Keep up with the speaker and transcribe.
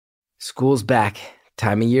School's back.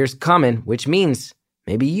 Time of year's coming, which means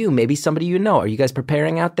maybe somebody you know. Are you guys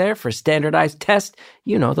preparing out there for a standardized test?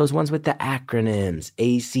 You know, those ones with the acronyms.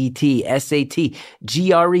 ACT, SAT,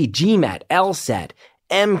 GRE, GMAT, LSAT,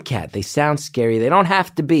 MCAT. They sound scary. They don't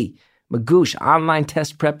have to be. Magoosh Online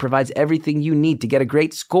Test Prep provides everything you need to get a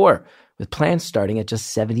great score, with plans starting at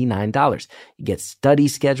just $79. You get study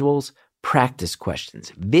schedules, practice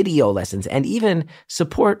questions, video lessons, and even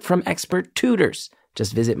support from expert tutors.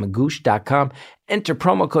 Just visit Magoosh.com, enter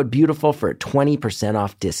promo code BEAUTIFUL for a 20%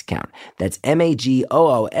 off discount. That's MAGOOSH.com,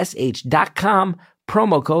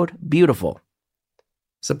 promo code BEAUTIFUL.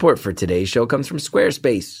 Support for today's show comes from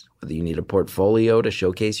Squarespace. Whether you need a portfolio to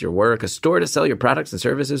showcase your work, a store to sell your products and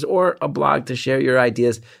services, or a blog to share your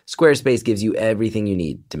ideas, Squarespace gives you everything you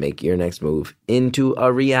need to make your next move into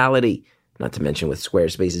a reality. Not to mention, with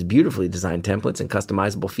Squarespace's beautifully designed templates and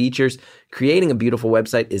customizable features, creating a beautiful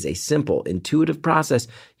website is a simple, intuitive process.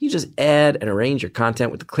 You just add and arrange your content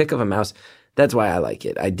with the click of a mouse. That's why I like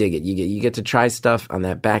it. I dig it. You get to try stuff on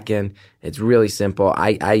that back end. It's really simple.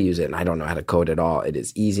 I use it, and I don't know how to code at all. It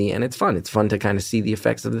is easy, and it's fun. It's fun to kind of see the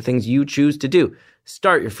effects of the things you choose to do.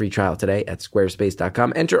 Start your free trial today at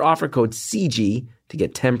squarespace.com. Enter offer code CG to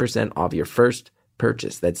get 10% off your first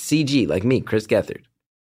purchase. That's CG, like me, Chris Gethard.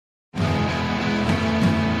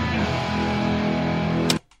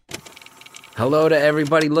 Hello to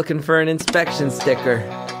everybody looking for an inspection sticker.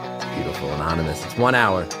 Beautiful Anonymous. It's 1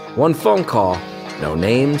 hour, one phone call, no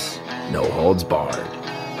names, no holds barred.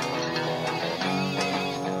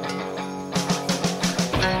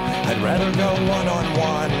 I'd rather go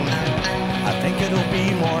one-on-one. I think it'll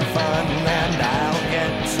be more fun, and I'll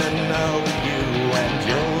get to know you, and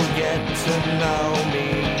you'll get to know me.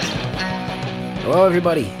 Hello,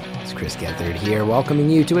 everybody. It's Chris Gethard here,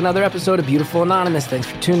 welcoming you to another episode of Beautiful Anonymous. Thanks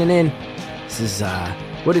for tuning in. This is,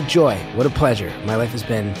 what a joy, what a pleasure. My life has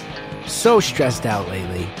been so stressed out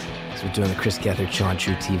lately. So we're doing the Chris Gethard Show on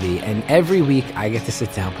True TV, and every week I get to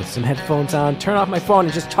sit down, put some headphones on, turn off my phone,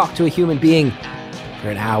 and just talk to a human being for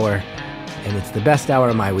an hour. And it's the best hour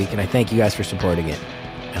of my week, and I thank you guys for supporting it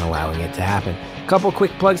and allowing it to happen. A couple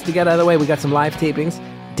quick plugs to get out of the way. We got some live tapings.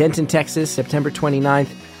 Denton, Texas, September 29th,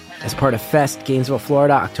 as part of Fest. Gainesville,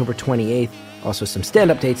 Florida, October 28th. Also some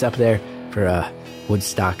stand-up dates up there for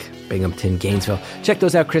Woodstock, Binghamton, Gainesville. Check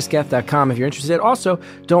those out, chrisgeth.com if you're interested. Also,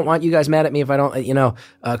 don't want you guys mad at me if I don't,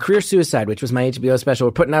 Career Suicide, which was my HBO special.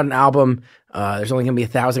 We're putting out an album. There's only going to be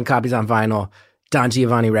 1,000 copies on vinyl. Don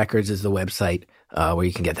Giovanni Records is the website where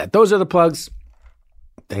you can get that. Those are the plugs.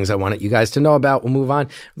 Things I wanted you guys to know about. We'll move on.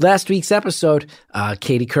 Last week's episode,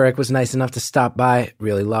 Katie Couric was nice enough to stop by.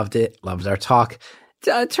 Really loved it. Loved our talk.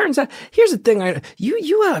 Turns out, here's the thing. You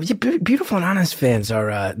Beautiful Anonymous fans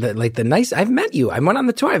are the nice. I've met you. I went on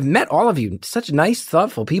the tour. I've met all of you. Such nice,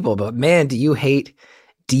 thoughtful people. But man, do you hate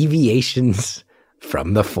deviations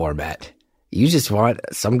from the format? You just want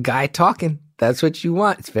some guy talking. That's what you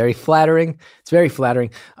want. It's very flattering.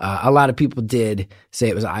 A lot of people did say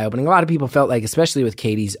it was eye-opening. A lot of people felt like, especially with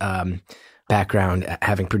Katie's background,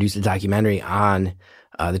 having produced a documentary on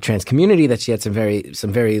the trans community, that she had some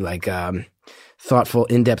very thoughtful,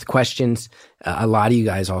 in-depth questions. A lot of you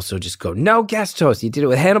guys also just go, no guest host. You did it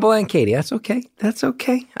with Hannibal and Katie. That's okay.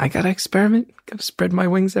 I got to experiment. Got to spread my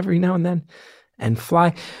wings every now and then and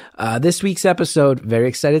fly. This week's episode, very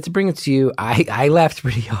excited to bring it to you. I laughed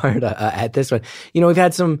pretty hard at this one. We've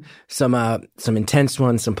had some intense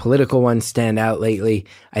ones, some political ones stand out lately.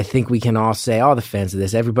 I think we can all say, all the fans of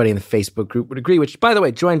this, everybody in the Facebook group would agree, which, by the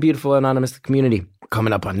way, join Beautiful Anonymous, the community. We're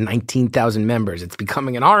coming up on 19,000 members. It's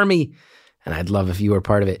becoming an army. And I'd love if you were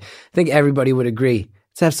part of it. I think everybody would agree.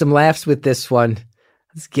 Let's have some laughs with this one.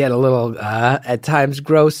 Let's get a little, at times,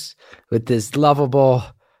 gross with this lovable,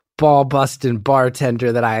 ball-busting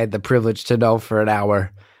bartender that I had the privilege to know for an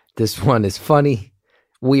hour. This one is funny,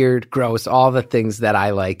 weird, gross, all the things that I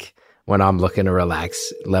like when I'm looking to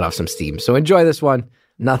relax, let off some steam. So enjoy this one.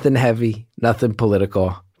 Nothing heavy, nothing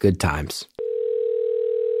political. Good times.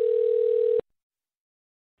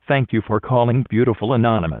 Thank you for calling Beautiful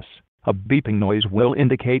Anonymous. A beeping noise will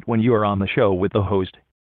indicate when you are on the show with the host.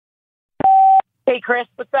 Hey, Chris,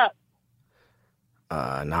 what's up?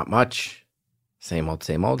 Not much. Same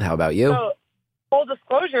old. How about you? So, full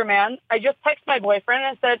disclosure, man, I just texted my boyfriend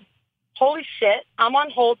and I said, holy shit, I'm on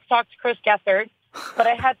hold to talk to Chris Gethard, but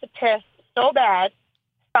I had to piss so bad.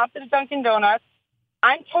 Stopped at a Dunkin' Donuts.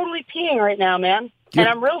 I'm totally peeing right now, man, and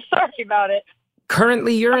I'm real sorry about it.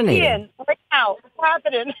 Currently urinating. I'm peeing right now. What's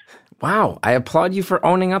happening? Wow, I applaud you for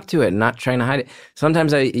owning up to it and not trying to hide it.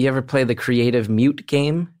 Sometimes you ever play the creative mute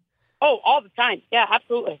game? Oh, all the time. Yeah,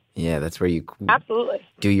 absolutely. Yeah, that's where you absolutely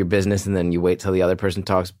do your business and then you wait till the other person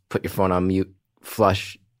talks, put your phone on mute,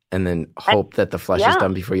 flush, and then hope that the flush is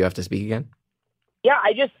done before you have to speak again? Yeah,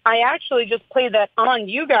 I actually just played that on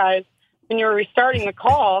you guys when you were restarting the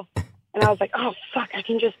call, and I was like, oh, fuck, I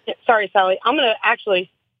can just... Sorry, Sally. I'm going to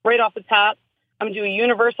actually, right off the top, I'm going to do a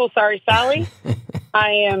universal sorry, Sally.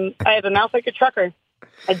 I have a mouth like a trucker.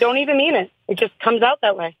 I don't even mean it. It just comes out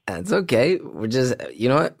that way. That's okay. We're just, you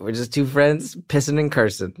know what? We're just two friends pissing and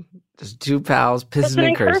cursing. Just two pals pissing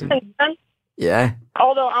and cursing. Man. Yeah.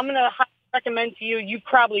 Although I'm going to recommend to you, you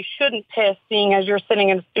probably shouldn't piss, seeing as you're sitting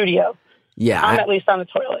in the studio. Yeah. I'm at least on the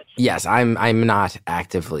toilet. Yes, I'm not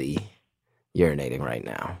actively urinating right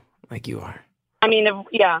now like you are. I mean,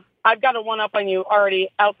 I've got a one-up on you already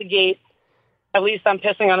out the gate. At least I'm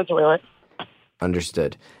pissing on the toilet.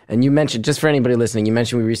 Understood. And you mentioned, just for anybody listening, you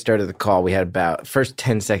mentioned we restarted the call. We had about, first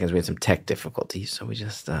 10 seconds, we had some tech difficulties. So we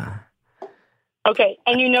just... Okay.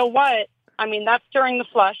 And you know what? I mean, that's during the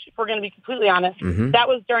flush, if we're going to be completely honest. Mm-hmm. That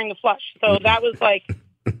was during the flush. So that was like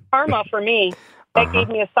karma for me. That gave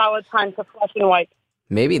me a solid time to flush and wipe.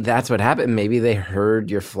 Maybe that's what happened. Maybe they heard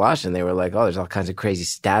your flush and they were like, oh, there's all kinds of crazy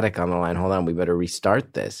static on the line. Hold on, we better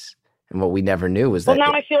restart this. And what we never knew was that...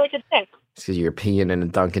 Well, now I feel like a dick. It's because you're peeing in a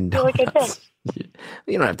Dunkin' Donuts. I feel like a dick.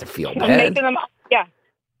 You don't have to feel bad. Making them, yeah.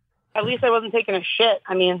 At least I wasn't taking a shit.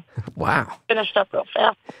 I mean, wow. Finished up real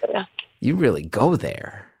fast. Yeah. You really go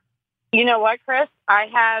there. You know what, Chris? I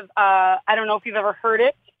have, I don't know if you've ever heard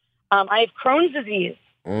it. I have Crohn's disease.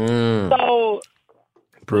 So,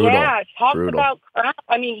 brutal. Yeah, talk about crap.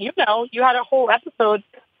 I mean, you know, you had a whole episode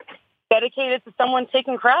dedicated to someone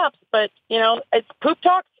taking craps, but, you know, it's poop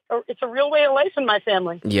talk. It's a real way of life in my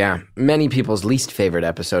family. Yeah. Many people's least favorite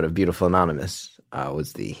episode of Beautiful Anonymous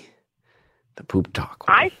was the poop talk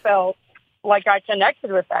one. I felt like I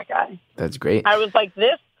connected with that guy. That's great. I was like,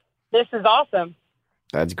 this is awesome.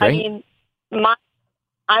 That's great. I mean,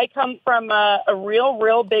 I come from a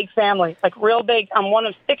real big family. Like, real big. I'm one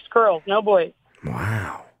of 6 girls, no boys.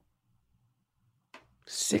 Wow.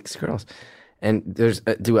 6 girls. And there's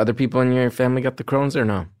do other people in your family got the Crohn's or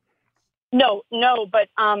no? No, but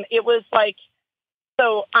it was like,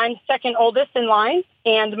 so I'm second oldest in line,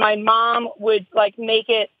 and my mom would like make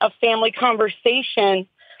it a family conversation.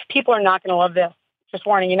 People are not going to love this, just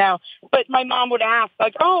warning you now. But my mom would ask,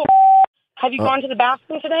 like, oh, have you gone to the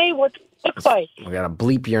bathroom today? What it looks like? We got to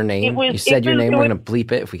bleep your name. You said your name. We're going to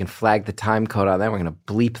bleep it. If we can flag the time code on that, we're going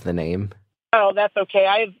to bleep the name. Oh, that's okay.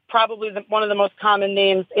 I have probably one of the most common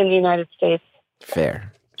names in the United States.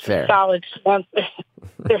 Fair. Solid.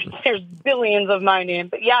 There's billions of my name,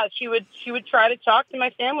 but yeah, she would try to talk to my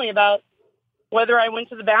family about whether I went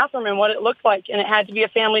to the bathroom and what it looked like, and it had to be a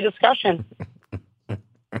family discussion. It's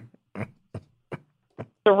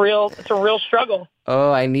a real struggle.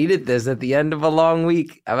 Oh, I needed this at the end of a long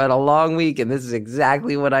week. I've had a long week, and this is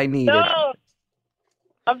exactly what I needed. No,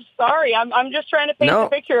 I'm sorry. I'm just trying to paint the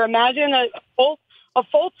picture. Imagine a full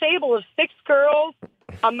table of 6 girls.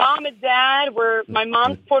 A mom and dad where my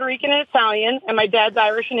mom's Puerto Rican and Italian, and my dad's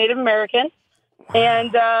Irish and Native American.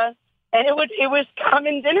 Wow. And it was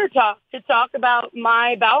common dinner talk to talk about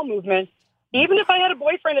my bowel movements. Even if I had a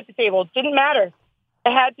boyfriend at the table, it didn't matter.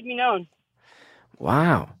 It had to be known.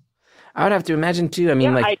 Wow. I would have to imagine too. I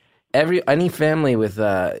mean, any family with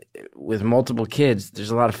multiple kids,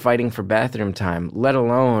 there's a lot of fighting for bathroom time, let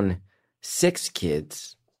alone 6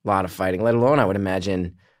 kids, a lot of fighting, let alone I would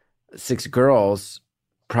imagine 6 girls,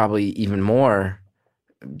 probably even more,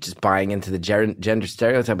 just buying into the gender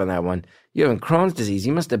stereotype on that one. You having Crohn's disease,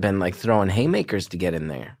 you must have been like throwing haymakers to get in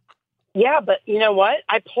there. Yeah, but you know what?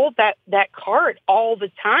 I pulled that card all the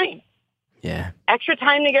time. Yeah. Extra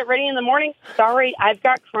time to get ready in the morning. Sorry, I've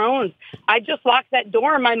got Crohn's. I just locked that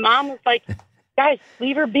door. My mom was like, guys,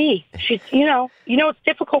 leave her be. She's, you know, it's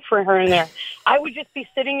difficult for her in there. I would just be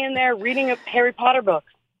sitting in there reading a Harry Potter book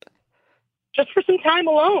just for some time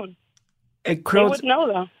alone. Crohn's, would know,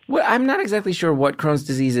 though. Well, I'm not exactly sure what Crohn's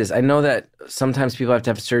disease is. I know that sometimes people have to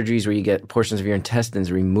have surgeries where you get portions of your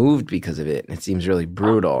intestines removed because of it. It seems really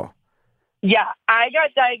brutal. Yeah, I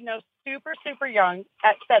got diagnosed super, super young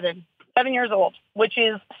at 7 years old, which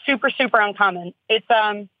is super, super uncommon. It's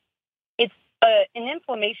an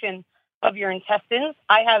inflammation of your intestines.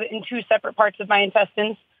 I have it in 2 separate parts of my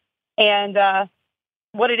intestines, and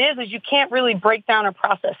what it is you can't really break down or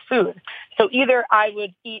process food. So either I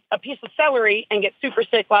would eat a piece of celery and get super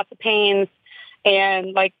sick, lots of pains,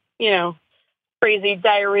 and crazy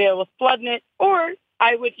diarrhea with blood in it, or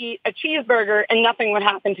I would eat a cheeseburger and nothing would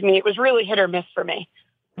happen to me. It was really hit or miss for me.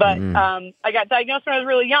 But I got diagnosed when I was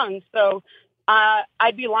really young, so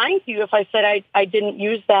I'd be lying to you if I said I didn't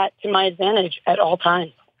use that to my advantage at all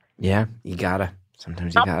times. Yeah, you gotta.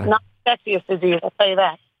 Sometimes you gotta. Not the sexiest disease, I'll tell you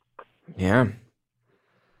that. Yeah.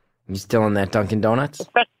 You still in that Dunkin' Donuts?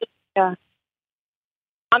 Especially Yeah.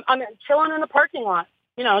 I'm chilling in the parking lot.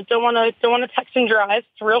 You know, don't want to text and drive.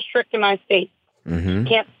 It's real strict in my state. Mm-hmm.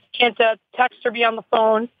 Can't text or be on the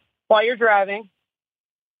phone while you're driving.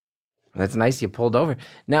 That's nice. You pulled over.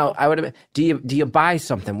 Now, do you buy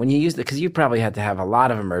something when you use it? Because you probably had to have a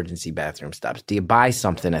lot of emergency bathroom stops. Do you buy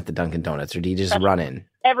something at the Dunkin' Donuts, or do you just run in?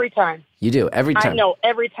 Every time. You do every time. I know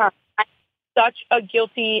every time.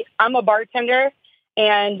 I'm a bartender,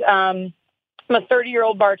 and I'm a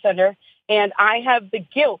 30-year-old bartender, and I have the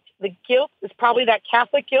guilt. The guilt is probably that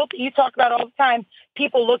Catholic guilt that you talk about all the time.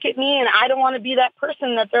 People look at me, and I don't want to be that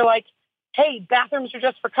person that they're like, hey, bathrooms are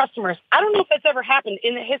just for customers. I don't know if that's ever happened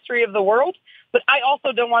in the history of the world, but I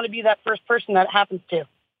also don't want to be that first person that it happens to.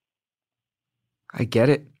 I get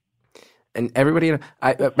it. And everybody,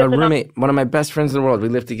 a roommate, one of my best friends in the world, we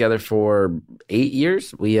lived together for 8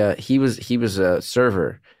 years. He was a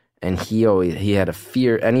server, and he had a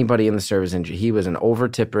fear, anybody in the service industry. He was an over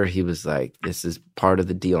tipper. He was like, this is part of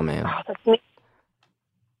the deal, man. Oh, that's me.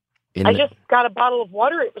 I just got a bottle of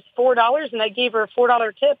water. It was $4, and I gave her a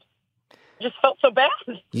 $4 tip. I just felt so bad.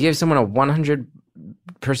 You gave someone a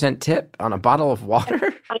 100% tip on a bottle of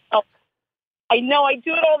water? I know. I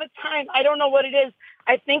do it all the time. I don't know what it is.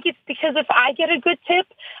 I think it's because if I get a good tip,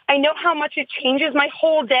 I know how much it changes my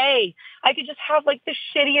whole day. I could just have like the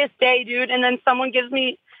shittiest day, dude, and then someone gives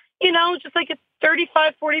me, just like a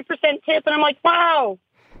 35, 40% tip, and I'm like, wow,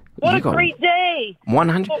 what a great day.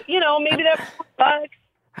 100. Well, maybe that's $4.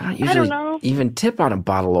 I don't usually even tip on a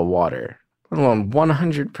bottle of water, let alone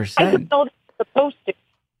 100%. I don't know that you're supposed to.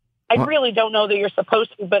 I really don't know that you're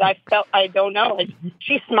supposed to, but I don't know.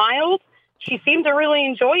 She smiled. She seemed to really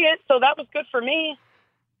enjoy it, so that was good for me,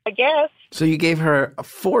 I guess. So you gave her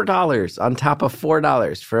 $4 on top of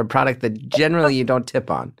 $4 for a product that generally you don't tip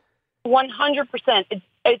on. 100%.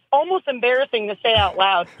 It's almost embarrassing to say out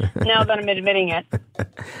loud now that I'm admitting it.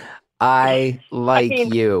 I like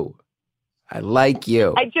you. I like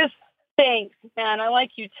you. I just think, man, I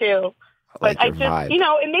like you too. But I just, vibe.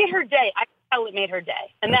 It made her day. I could tell it made her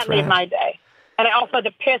day. And that made my day. And I also had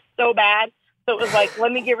to piss so bad. So it was like,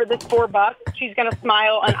 let me give her this $4. She's going to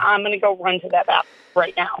smile, and I'm going to go run to that bathroom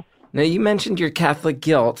right now. Now, you mentioned your Catholic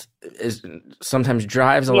guilt sometimes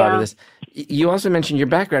drives a lot of this. You also mentioned your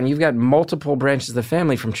background. You've got multiple branches of the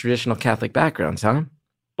family from traditional Catholic backgrounds, huh?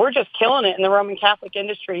 We're just killing it in the Roman Catholic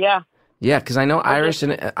industry, yeah. Yeah, because I know Irish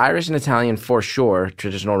and Italian for sure,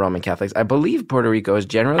 traditional Roman Catholics. I believe Puerto Rico is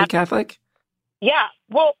generally Catholic. Yeah,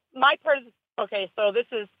 well, my part is, okay, so this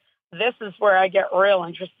is where I get real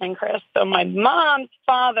interesting, Chris. So my mom's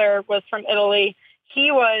father was from Italy.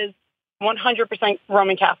 He was 100%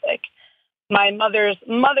 Roman Catholic. My mother's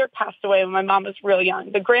mother passed away when my mom was real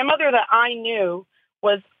young. The grandmother that I knew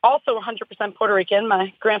was also 100% Puerto Rican.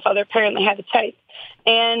 My grandfather apparently had a type.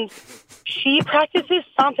 And she practices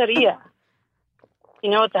Santeria. You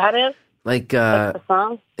know what that is? Like the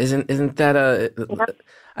song? Isn't that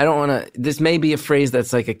I don't want to, this may be a phrase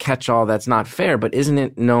that's like a catch-all that's not fair, but isn't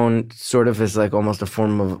it known sort of as like almost a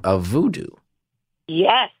form of voodoo?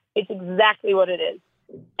 Yes, it's exactly what it is.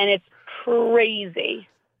 And it's crazy.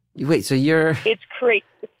 Wait, so it's crazy.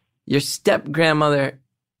 Your step-grandmother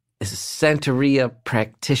is a Santeria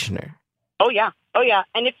practitioner. Oh, yeah.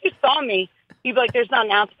 And if you saw me, you'd be like, there's not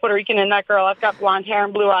an ounce Puerto Rican in that girl. I've got blonde hair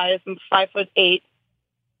and blue eyes. I'm 5'8".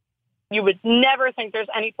 You would never think there's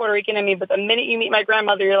any Puerto Rican in me, but the minute you meet my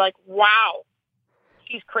grandmother, you're like, wow,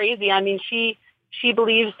 she's crazy. I mean, she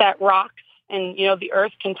believes that rocks and, the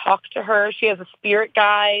earth can talk to her. She has a spirit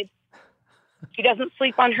guide. She doesn't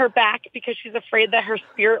sleep on her back because she's afraid that her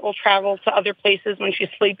spirit will travel to other places when she's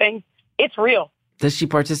sleeping. It's real. Does she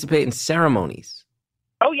participate in ceremonies?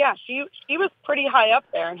 Oh, yeah. She was pretty high up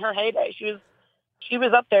there in her heyday. She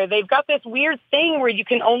was up there. They've got this weird thing where you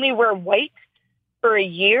can only wear white for a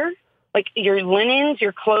year. Like your linens,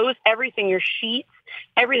 your clothes, everything, your sheets,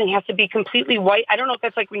 everything has to be completely white. I don't know if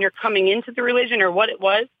that's like when you're coming into the religion or what it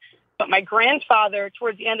was, but my grandfather,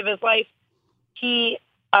 towards the end of his life, he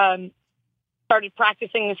started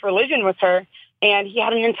practicing this religion with her, and he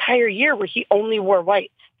had an entire year where he only wore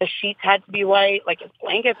white. The sheets had to be white, like his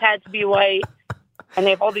blankets had to be white, and they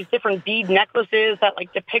have all these different bead necklaces that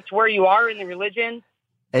like depict where you are in the religion.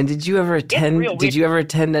 And did you ever attend? Did you ever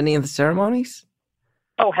attend any of the ceremonies?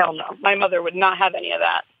 Oh, hell no. My mother would not have any of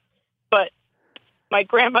that. But my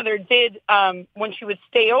grandmother did, when she would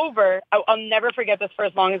stay over, I'll never forget this for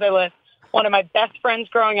as long as I live. One of my best friends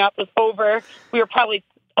growing up was over. We were probably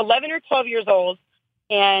 11 or 12 years old,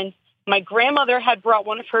 and my grandmother had brought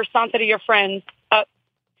one of her Santeria friends up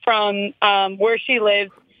from where she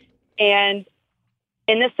lived, and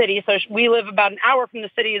in the city. So we live about an hour from the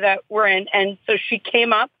city that we're in. And so she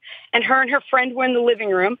came up, and her friend were in the living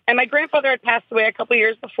room. And my grandfather had passed away a couple of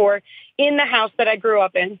years before in the house that I grew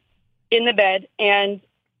up in the bed. And,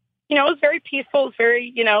 it was very peaceful. It was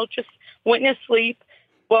very, just witness sleep.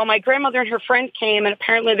 Well, my grandmother and her friend came, and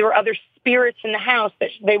apparently there were other spirits in the house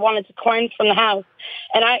that they wanted to cleanse from the house.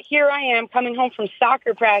 And here I am coming home from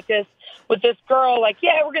soccer practice with this girl, like,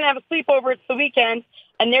 yeah, we're going to have a sleepover. It's the weekend.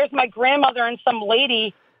 And there's my grandmother and some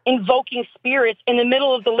lady invoking spirits in the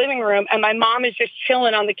middle of the living room. And my mom is just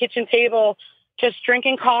chilling on the kitchen table, just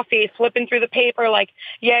drinking coffee, flipping through the paper, like,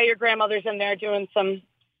 yeah, your grandmother's in there doing some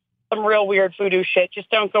real weird voodoo shit. Just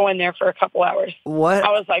don't go in there for a couple hours. What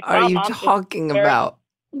I was like, are you Mom, talking about?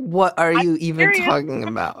 What are you even talking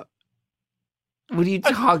about? What are you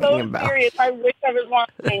talking about? Serious. I wish I was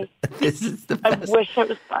watching. This is the best. I wish I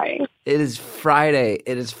was crying. It is Friday.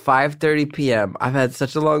 It is 5:30 p.m. I've had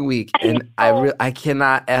such a long week, and I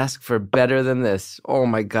cannot ask for better than this. Oh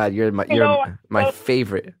my God, you're my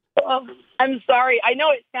favorite. I'm sorry. I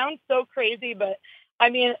know it sounds so crazy, but I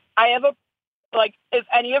mean, I have if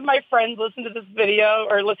any of my friends listen to this video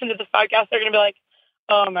or listen to this podcast, they're going to be like,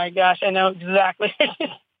 oh my gosh, I know exactly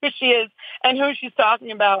who she is and who she's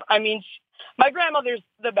talking about. I mean, my grandmother's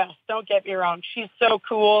the best. Don't get me wrong. She's so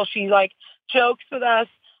cool. She jokes with us,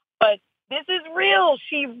 but this is real.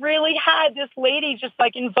 She really had this lady just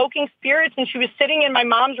invoking spirits, and she was sitting in my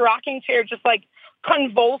mom's rocking chair, just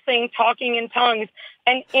convulsing, talking in tongues.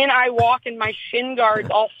 And in I walk in my shin guards,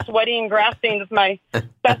 all sweaty and grasping with my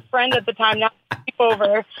best friend at the time, not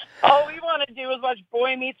sleepover. All we want to do is watch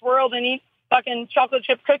Boy Meets World and eat fucking chocolate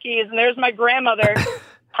chip cookies. And there's my grandmother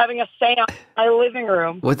having a seance in my living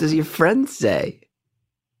room. What does your friend say?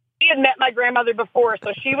 She had met my grandmother before,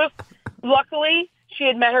 so luckily, she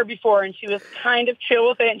had met her before, and she was kind of chill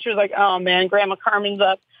with it. And she was like, oh man, Grandma Carmen's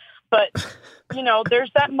up. But,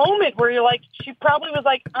 there's that moment where you're like, she probably was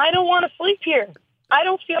like, I don't want to sleep here. I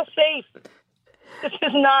don't feel safe. This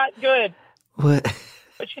is not good. What?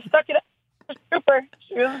 But she stuck it out.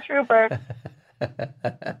 She was a trooper.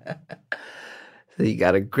 So you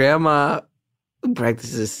got a grandma who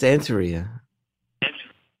practices Santeria.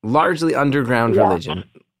 Largely underground religion.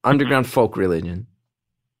 Underground folk religion.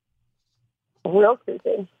 Real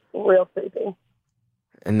creepy. Real creepy.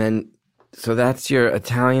 And then, so that's your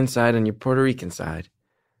Italian side and your Puerto Rican side.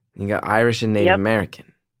 You got Irish and Native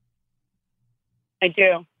American. I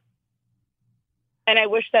do. And I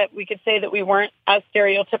wish that we could say that we weren't as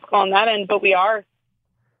stereotypical on that end, but we are.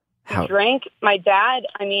 How? I drank. My dad,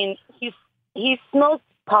 I mean, he smoked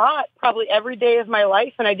pot probably every day of my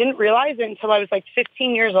life, and I didn't realize it until I was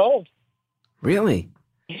 15 years old. Really?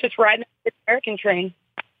 He's just riding the American train.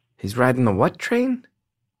 He's riding the what train?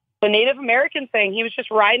 The Native American thing. He was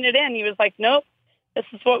just riding it in. He was like, nope, this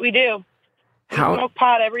is what we do. We smoke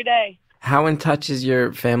pot every day. How in touch is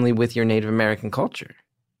your family with your Native American culture?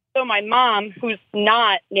 So my mom, who's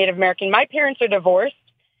not Native American, my parents are divorced,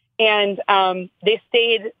 and they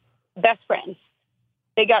stayed best friends.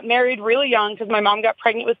 They got married really young because my mom got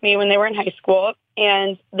pregnant with me when they were in high school,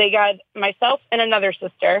 and they got myself and another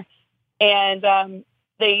sister, and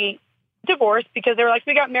they divorced because they were like,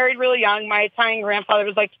 we got married really young. My Italian grandfather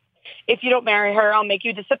was like, if you don't marry her, I'll make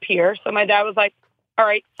you disappear. So my dad was like, all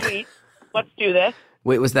right, sweet, let's do this.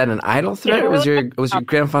 Wait, was that an idle threat, or was your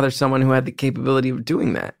grandfather someone who had the capability of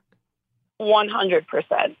doing that?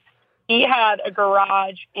 100%. He had a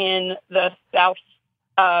garage in the south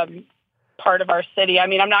part of our city. I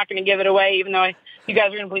mean, I'm not going to give it away, even though you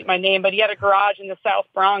guys are going to bleep my name, but he had a garage in the South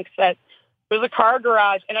Bronx that it was a car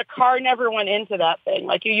garage, and a car never went into that thing.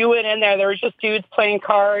 You went in there was just dudes playing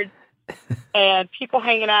cards and people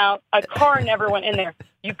hanging out. A car never went in there.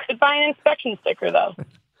 You could buy an inspection sticker, though.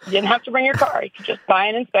 You didn't have to bring your car. You could just buy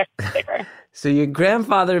an inspection sticker. So your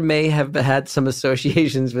grandfather may have had some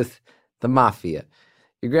associations with the mafia.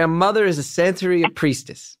 Your grandmother is a Santeria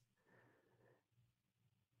priestess.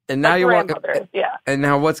 And now you're walking. Yeah. And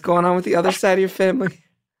now what's going on with the other side of your family?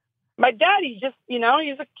 My dad, he just,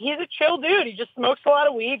 he's a chill dude. He just smokes a lot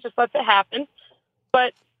of weed, just lets it happen.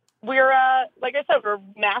 But we're, like I said, we're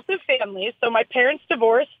massive families. So my parents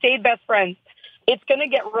divorced, stayed best friends. It's going to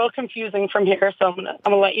get real confusing from here. So I'm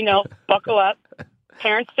gonna let you know, buckle up.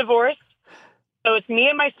 Parents divorced. So it's me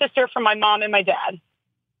and my sister from my mom and my dad.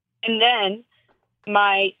 And then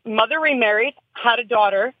my mother remarried, had a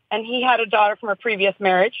daughter, and he had a daughter from a previous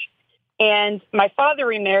marriage. And my father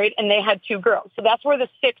remarried, and they had 2 girls. So that's where the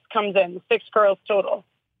 6 comes in, the 6 girls total.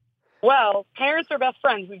 Well, parents are best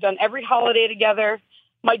friends. We've done every holiday together.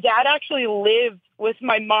 My dad actually lived with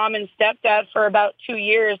my mom and stepdad for about 2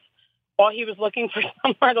 years while he was looking for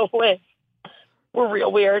somewhere to live. We're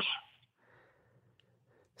real weird.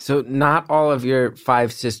 So not all of your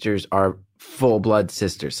 5 sisters are full-blood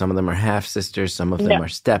sisters. Some of them are half-sisters. Some of them are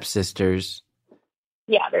step-sisters.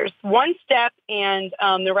 Yeah, there's one step, and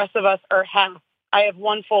the rest of us are half. I have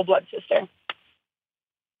one full-blood sister.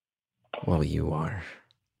 Well, you are.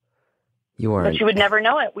 You are. But you would never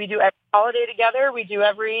know it. We do every holiday together. We do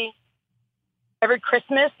every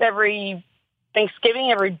Christmas, every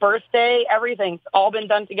Thanksgiving, every birthday, everything's all been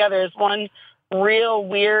done together as one real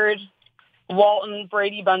weird Walton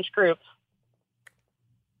Brady Bunch group.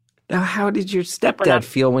 Now, how did your stepdad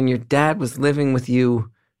feel when your dad was living with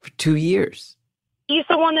you for 2 years? He's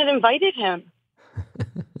the one that invited him.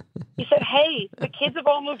 He said, hey, the kids have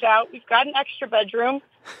all moved out. We've got an extra bedroom.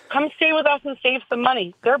 Come stay with us and save some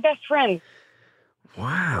money. They're best friends.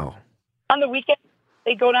 Wow. On the weekend,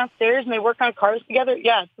 they go downstairs and they work on cars together.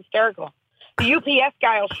 Yeah, it's hysterical. The UPS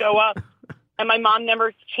guy will show up. And my mom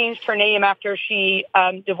never changed her name after she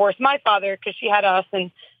divorced my father because she had us,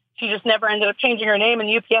 and she just never ended up changing her name. And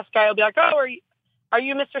the UPS guy will be like, oh, are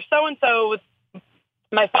you Mr. So-and-so with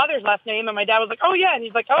my father's last name? And my dad was like, oh, yeah. And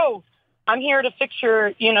he's like, oh, I'm here to fix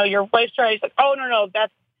your wife's car. He's like, oh, no,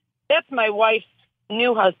 that's my wife's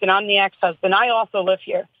new husband. I'm the ex-husband. I also live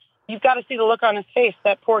here. You've got to see the look on his face,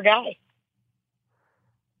 that poor guy.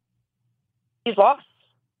 He's lost.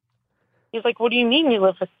 He's like, what do you mean you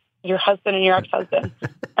live with your husband and your ex-husband?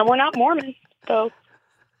 And we're not Mormon, so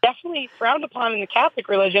definitely frowned upon in the Catholic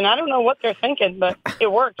religion. I don't know what they're thinking, but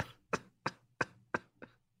it works.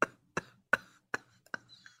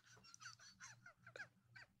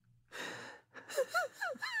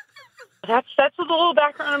 That's a little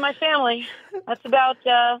background on my family. That's about.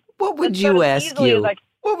 What would you ask you?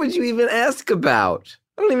 What would you even ask about?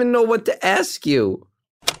 I don't even know what to ask you.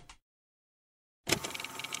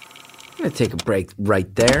 I'm going to take a break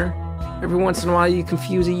right there. Every once in a while, you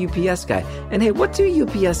confuse a UPS guy. And hey, what do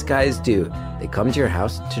UPS guys do? They come to your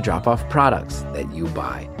house to drop off products that you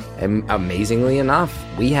buy. And amazingly enough,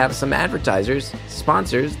 we have some advertisers,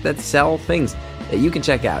 sponsors that sell things that you can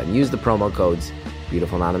check out and use the promo codes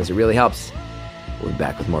Beautiful Anonymous. It really helps. We'll be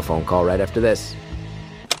back with more phone call right after this.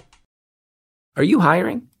 Are you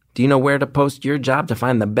hiring? Do you know where to post your job to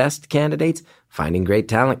find the best candidates? Finding great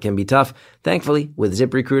talent can be tough. Thankfully, with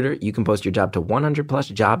ZipRecruiter, you can post your job to 100 plus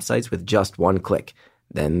job sites with just one click.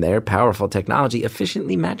 Then their powerful technology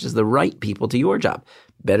efficiently matches the right people to your job,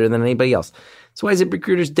 better than anybody else. That's why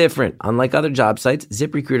ZipRecruiter is different. Unlike other job sites,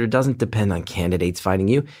 ZipRecruiter doesn't depend on candidates finding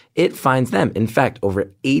you. It finds them. In fact,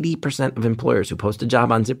 over 80% of employers who post a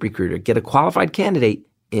job on ZipRecruiter get a qualified candidate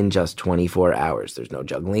in just 24 hours. There's no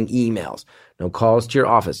juggling emails, no calls to your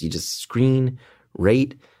office. You just screen,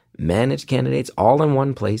 rate, manage candidates all in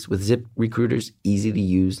one place with ZipRecruiter's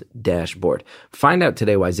easy-to-use dashboard. Find out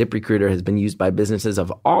today why ZipRecruiter has been used by businesses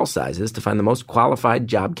of all sizes to find the most qualified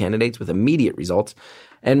job candidates with immediate results.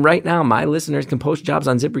 And right now, my listeners can post jobs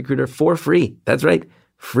on ZipRecruiter for free. That's right,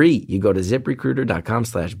 free. You go to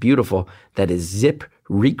ZipRecruiter.com/beautiful. That is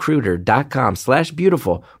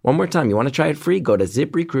ZipRecruiter.com/beautiful. One more time, you want to try it free? Go to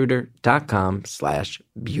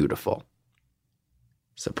ZipRecruiter.com/beautiful.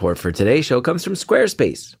 Support for today's show comes from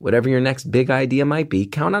Squarespace. Whatever your next big idea might be,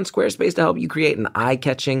 count on Squarespace to help you create an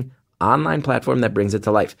eye-catching online platform that brings it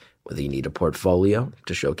to life. Whether you need a portfolio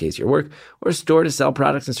to showcase your work, or a store to sell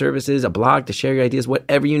products and services, a blog to share your ideas,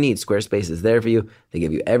 whatever you need, Squarespace is there for you. They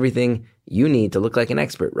give you everything you need to look like an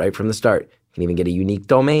expert right from the start. You can even get a unique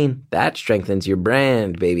domain. That strengthens your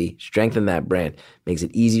brand, baby. Strengthen that brand. Makes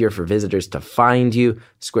it easier for visitors to find you.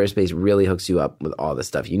 Squarespace really hooks you up with all the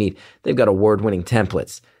stuff you need. They've got award-winning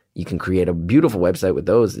templates. You can create a beautiful website with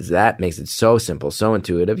those. That makes it so simple, so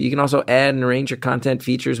intuitive. You can also add and arrange your content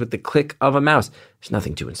features with the click of a mouse. There's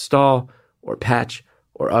nothing to install or patch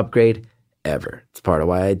or upgrade ever. It's part of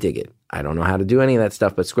why I dig it. I don't know how to do any of that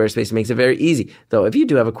stuff, but Squarespace makes it very easy. Though if you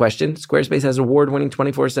do have a question, Squarespace has award-winning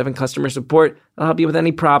 24/7 customer support. They'll help you with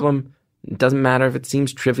any problem. It doesn't matter if it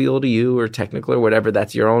seems trivial to you or technical or whatever.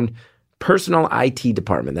 That's your own personal IT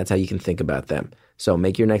department. That's how you can think about them. So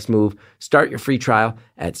make your next move. Start your free trial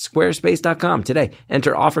at squarespace.com today.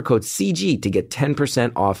 Enter offer code CG to get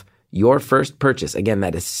 10% off your first purchase. Again,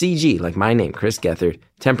 that is CG, like my name, Chris Gethard.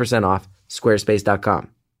 10% off, squarespace.com.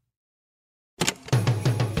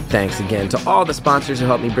 Thanks again to all the sponsors who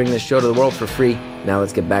helped me bring this show to the world for free. Now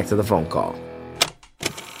let's get back to the phone call.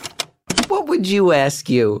 What would you ask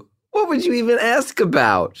you? What would you even ask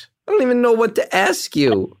about? I don't even know what to ask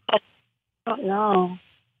you. I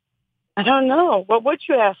don't know. What would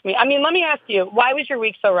you ask me? I mean, let me ask you, why was your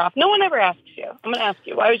week so rough? No one ever asks you. I'm going to ask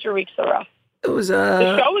you, why was your week so rough? It was,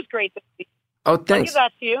 The show was great this week. Oh, thanks. I'll give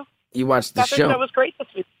that to you. You watched the show? The show was great this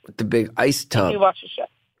week. With the big ice tub. You watched the show.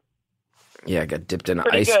 Yeah, I got dipped in an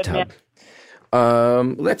Pretty ice good, tub. Man.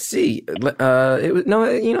 Let's see. It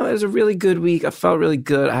was a really good week. I felt really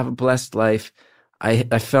good. I have a blessed life.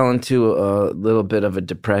 I fell into a little bit of a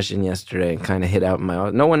depression yesterday and kind of hit out in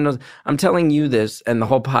my. No one knows. I'm telling you this, and the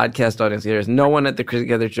whole podcast audience here is. No one at the Chris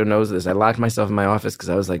Gethard Show knows this. I locked myself in my office because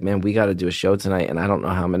I was like, man, we got to do a show tonight, and I don't know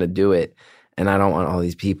how I'm going to do it, and I don't want all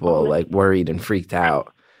these people like worried and freaked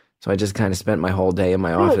out. So I just kind of spent my whole day in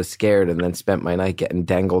my office scared, and then spent my night getting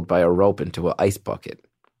dangled by a rope into an ice bucket.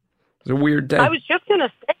 It was a weird day. I was just going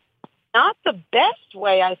to say, not the best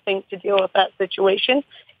way, I think, to deal with that situation.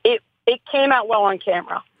 It came out well on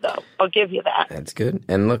camera, though. I'll give you that. That's good.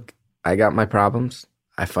 And look, I got my problems.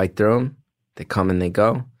 I fight through them. They come and they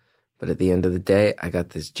go. But at the end of the day, I got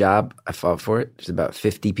this job. I fought for it. There's about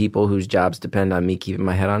 50 people whose jobs depend on me keeping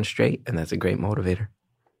my head on straight, and that's a great motivator.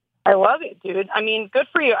 I love it, dude. I mean, good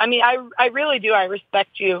for you. I mean, I really do. I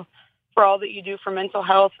respect you for all that you do for mental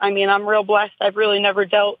health. I mean, I'm real blessed. I've really never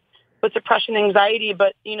dealt with depression, anxiety,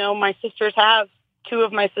 but, my sisters have. Two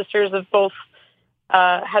of my sisters have both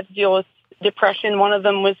had to deal with depression. One of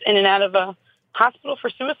them was in and out of a hospital for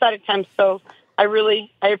suicide attempts. So I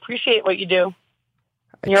appreciate what you do.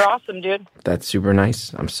 You're awesome, dude. That's super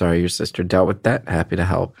nice. I'm sorry your sister dealt with that. Happy to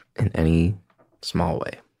help in any small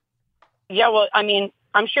way. Yeah, well, I mean,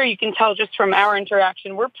 I'm sure you can tell just from our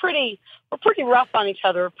interaction, we're pretty rough on each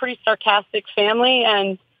other. We're a pretty sarcastic family,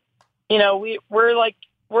 and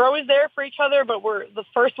we're always there for each other, but we're the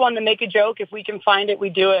first one to make a joke. If we can find it, we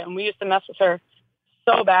do it. And we used to mess with her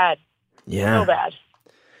so bad. Yeah. So bad.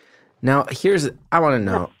 Now, I want to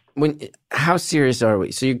know, how serious are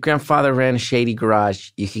we? So your grandfather ran a shady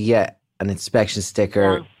garage. You could get an inspection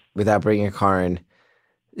sticker without bringing your car in.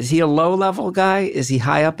 Is he a low-level guy? Is he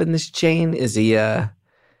high up in this chain? Is he like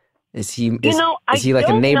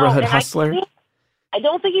a neighborhood hustler? I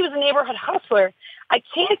don't think he was a neighborhood hustler. I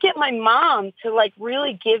can't get my mom to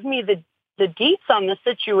really give me the deets on the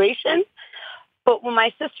situation. But when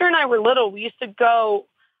my sister and I were little, we used to go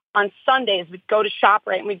on Sundays. We'd go to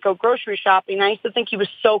ShopRite and we'd go grocery shopping. I used to think he was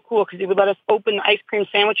so cool because he would let us open the ice cream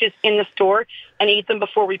sandwiches in the store and eat them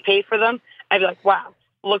before we paid for them. I'd be like, wow,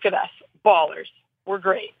 look at us, ballers. We're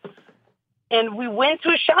great. And we went to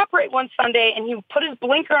a ShopRite one Sunday, and he put his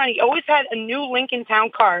blinker on. He always had a new Lincoln Town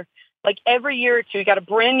car. Like every year or two, he got a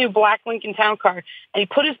brand new black Lincoln Town car, and he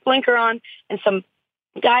put his blinker on, and some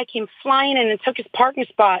guy came flying in and took his parking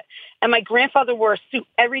spot. And my grandfather wore a suit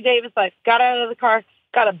every day of his life, got out of the car,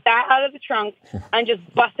 got a bat out of the trunk, and just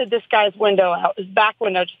busted this guy's window out, his back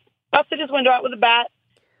window, just busted his window out with a bat,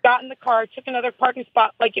 got in the car, took another parking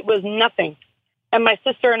spot like it was nothing. And my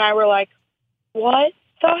sister and I were like, what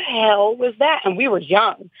the hell was that? And we were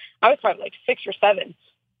young. I was probably like 6 or 7.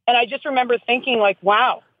 And I just remember thinking like,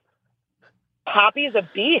 wow, Poppy is a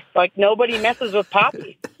beast. Like nobody messes with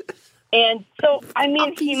Poppy. And so, I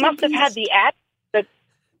mean, he must have had the attitude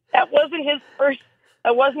that wasn't his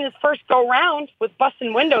first go round with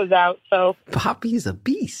busting windows out. So Poppy's a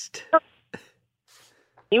beast.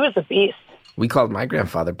 He was a beast. We called my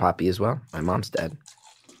grandfather Poppy as well. My mom's dad.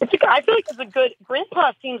 I feel like it's a good,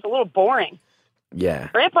 Grandpa seems a little boring. Yeah.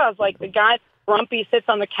 Grandpa's like the guy grumpy, sits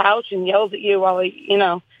on the couch and yells at you while he,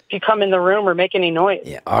 if you come in the room or make any noise.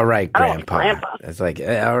 Yeah. All right, Grandpa. Grandpa. It's like,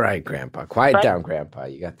 all right, Grandpa. Quiet down, Grandpa.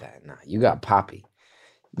 You got that. No, you got Poppy.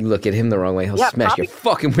 You look at him the wrong way, he'll smash Poppy, your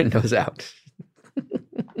fucking windows out.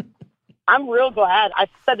 I'm real glad. I've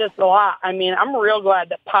said this a lot. I mean, I'm real glad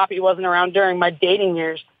that Poppy wasn't around during my dating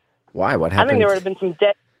years. Why? What happened? I think there would have been some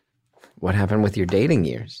dead. What happened with your dating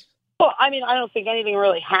years? Well, I mean, I don't think anything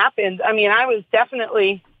really happened. I mean, I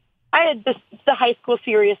had the high school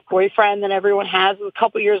serious boyfriend that everyone has, was a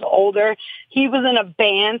couple years older. He was in a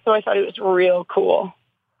band, so I thought he was real cool.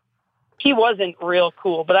 He wasn't real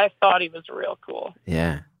cool, but I thought he was real cool.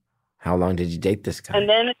 Yeah. How long did you date this guy? And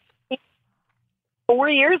then 4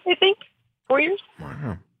 years, I think. 4 years.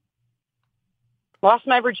 Wow. Lost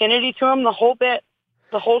my virginity to him, the whole bit,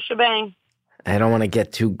 the whole shebang. I don't want to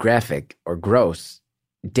get too graphic or gross.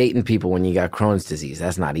 Dating people when you got Crohn's disease,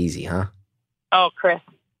 that's not easy, huh? Oh, Chris,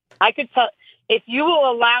 I could tell, if you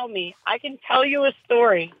will allow me, I can tell you a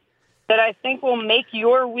story that I think will make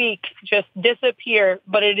your week just disappear,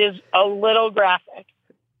 but it is a little graphic.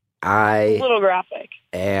 A little graphic.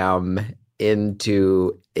 Am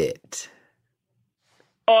into it.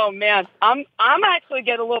 Oh man, I'm actually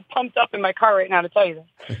getting a little pumped up in my car right now to tell you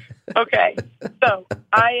this. Okay, so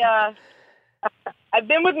I've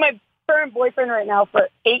been with my current boyfriend right now for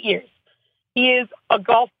 8 years. He is a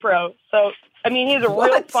golf pro, so I mean he's a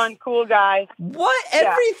real fun, cool guy. What?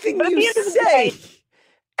 Everything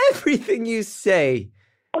you say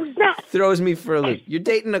throws me for a loop. You're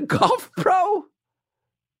dating a golf pro?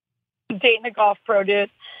 I'm dating a golf pro, dude.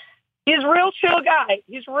 He's a real chill guy.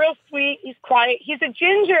 He's real sweet. He's quiet. He's a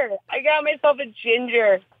ginger. I got myself a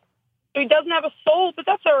ginger. He doesn't have a soul, but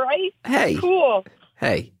that's all right. Hey. Cool.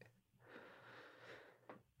 Hey.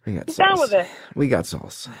 We got He's down souls. with it. We got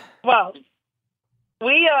souls. Well,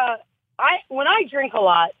 when I drink a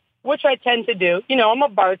lot, which I tend to do, I'm a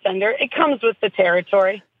bartender. It comes with the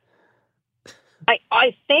territory.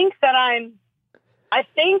 I think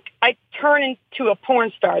I turn into a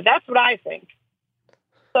porn star. That's what I think.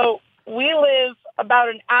 So we live about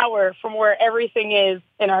an hour from where everything is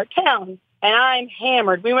in our town, and I'm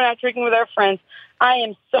hammered. We went out drinking with our friends. I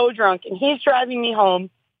am so drunk, and he's driving me home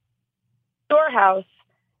to our house,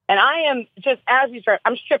 and I am just, as he's driving,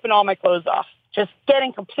 I'm stripping all my clothes off, just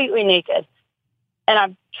getting completely naked. And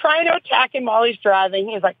I'm trying to attack him while he's driving.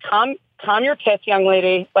 He's like, calm your tits, young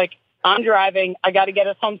lady. Like, I'm driving. I got to get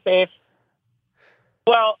us home safe.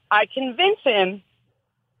 Well, I convince him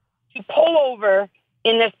to pull over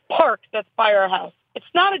in this park that's by our house. It's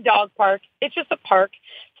not a dog park. It's just a park.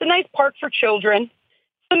 It's a nice park for children.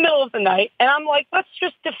 It's the middle of the night. And I'm like, let's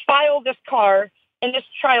just defile this car in this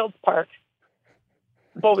child's park.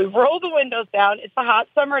 Well, we roll the windows down. It's a hot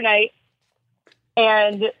summer night.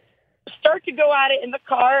 And start to go at it in the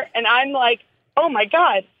car. And I'm like, oh, my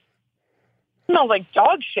God. It smells like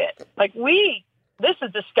dog shit. Like, this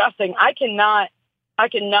is disgusting. I cannot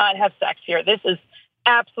have sex here. This is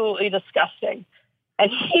absolutely disgusting. And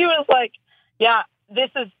he was like, yeah, this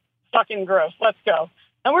is fucking gross. Let's go.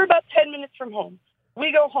 And we're about 10 minutes from home.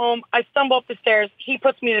 We go home. I stumble up the stairs. He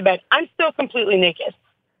puts me to bed. I'm still completely naked.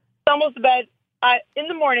 Stumbles to bed. In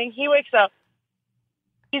the morning, he wakes up.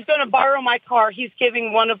 He's going to borrow my car. He's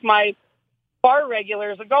giving one of my bar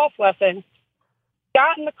regulars a golf lesson.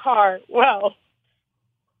 Got in the car. Well,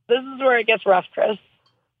 this is where it gets rough, Chris.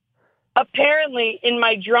 Apparently, in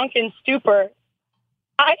my drunken stupor,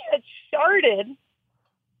 I had sharted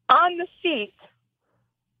on the seat.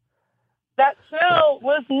 That smell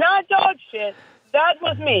was not dog shit. That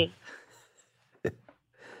was me.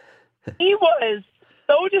 He was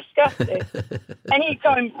so disgusting. And he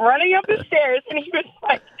came running up the stairs, and he was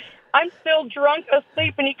like, I'm still drunk,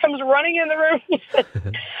 asleep, and he comes running in the room. He said,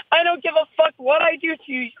 I don't give a fuck what I do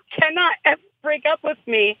to you. You cannot ever break up with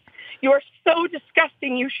me. You are so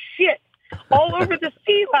disgusting. You shit all over the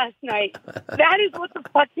seat last night. That is what the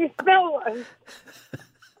fucking smell was.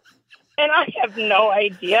 And I have no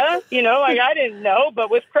idea. I didn't know. But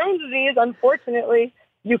with Crohn's disease, unfortunately,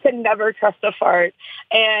 you can never trust a fart.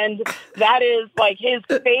 And that is like his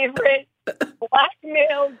favorite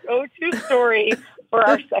blackmail go-to story for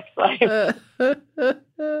our sex life.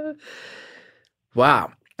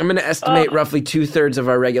 Wow. I'm going to estimate roughly 2/3 of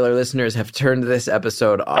our regular listeners have turned this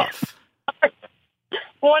episode off.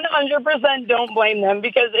 100% don't blame them,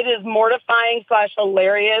 because it is mortifying /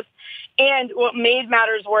 hilarious. And what made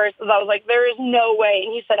matters worse is I was like, there is no way.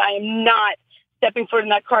 And he said, I am not stepping foot in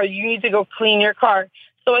that car. You need to go clean your car.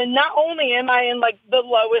 So and not only am I in like the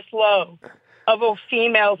lowest low of a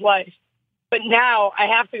female's life, but now I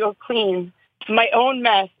have to go clean my own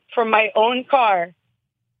mess from my own car,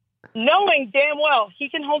 knowing damn well he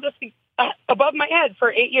can hold us above my head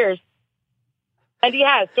for 8 years. And he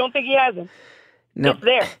has. Don't think he hasn't. No. It's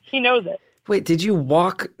there. He knows it. Wait, did you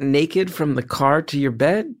walk naked from the car to your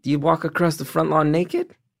bed? Do you walk across the front lawn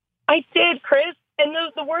naked? I did, Chris. And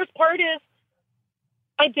the worst part is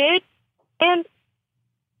I did. And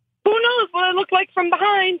who knows what I look like from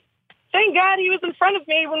behind? Thank God he was in front of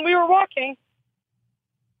me when we were walking.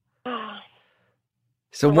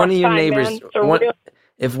 So one of your neighbors,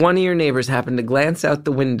 if one of your neighbors happened to glance out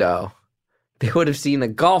the window, they would have seen a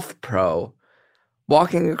golf pro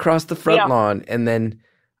walking across the front lawn, and then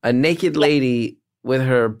a naked lady with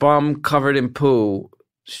her bum covered in poo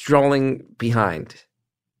strolling behind.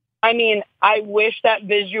 I mean, I wish that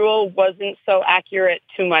visual wasn't so accurate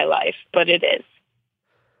to my life, but it is.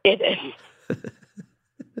 It is.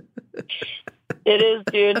 It is,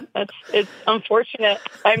 dude. It's unfortunate.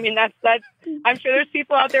 I mean, that's. I'm sure there's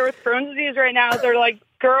people out there with Crohn's disease right now. They're like,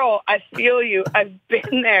 girl, I feel you. I've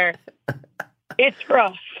been there. It's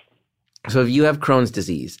rough. So if you have Crohn's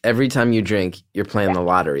disease, every time you drink, you're playing the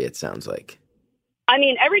lottery, it sounds like. I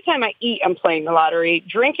mean, every time I eat, I'm playing the lottery.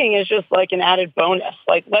 Drinking is just like an added bonus.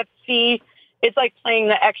 Like, let's see. It's like playing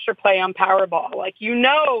the extra play on Powerball. Like,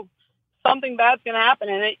 something bad's going to happen,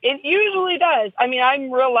 and it usually does. I mean,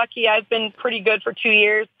 I'm real lucky. I've been pretty good for 2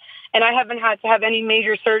 years, and I haven't had to have any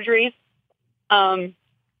major surgeries.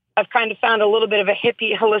 I've kind of found a little bit of a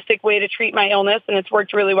hippie, holistic way to treat my illness, and it's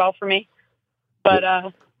worked really well for me.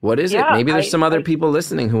 But what is it? Maybe there's some other people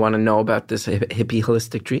listening who want to know about this hippie,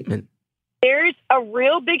 holistic treatment. There's a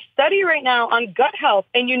real big study right now on gut health,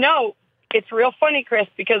 and it's real funny, Chris,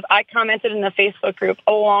 because I commented in the Facebook group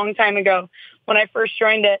a long time ago when I first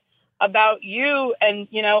joined it about you and,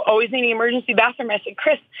 always needing emergency bathroom. I said,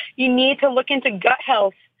 Chris, you need to look into gut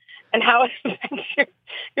health and how it affects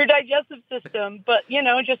your digestive system. But,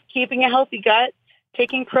 just keeping a healthy gut,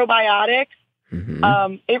 taking probiotics,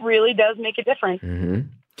 it really does make a difference.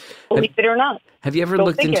 Believe it or not. Have you ever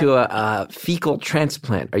looked into a fecal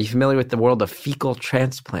transplant? Are you familiar with the world of fecal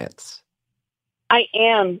transplants? I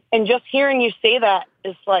am. And just hearing you say that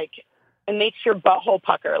is like, it makes your butthole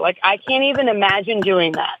pucker. Like, I can't even imagine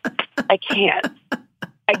doing that. I can't.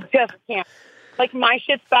 I just can't. Like, my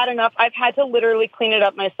shit's bad enough. I've had to literally clean it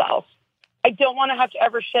up myself. I don't want to have to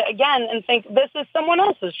ever shit again and think this is someone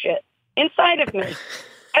else's shit inside of me.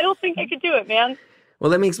 I don't think I could do it, man. Well,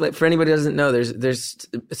 let me explain. For anybody who doesn't know, there's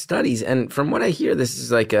studies, and from what I hear, this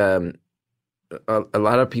is like a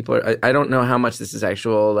lot of people I don't know how much this is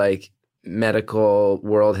actual, like, medical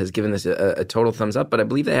world has given this a total thumbs up, but I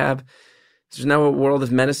believe they have. There's now a world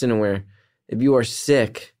of medicine where if you are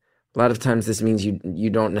sick, a lot of times this means you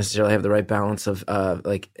don't necessarily have the right balance of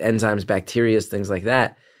like enzymes, bacteria, things like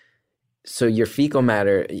that. So your fecal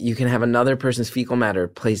matter, you can have another person's fecal matter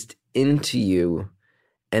placed into you,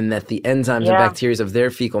 and that the enzymes and bacteria of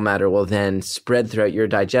their fecal matter will then spread throughout your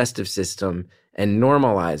digestive system and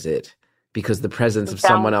normalize it because the presence of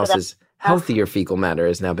someone else's healthier fecal matter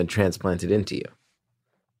has now been transplanted into you.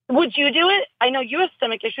 Would you do it? I know you have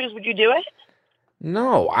stomach issues. Would you do it?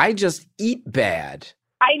 No, I just eat bad.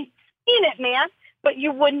 I've seen it, man. But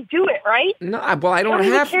you wouldn't do it, right? No, well, I don't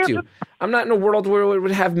have to. I'm not in a world where it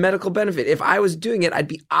would have medical benefit. If I was doing it, I'd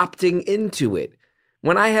be opting into it.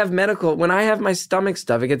 When I have my stomach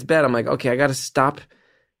stuff, it gets bad. I'm like, okay, I got to stop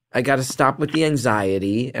with the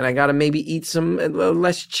anxiety, and I got to maybe eat some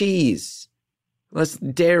less cheese, less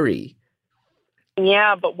dairy.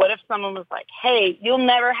 Yeah, but what if someone was like, hey, you'll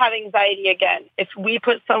never have anxiety again if we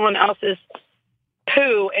put someone else's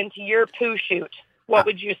poo into your poo chute? What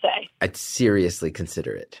would you say? I'd seriously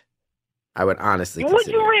consider it. I would honestly consider it.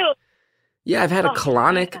 Would you really? Yeah, I've had a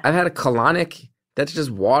colonic. I've had a colonic. That's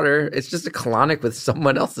just water. It's just a colonic with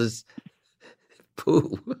someone else's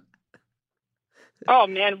poo. Oh,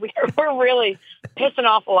 man, we're really pissing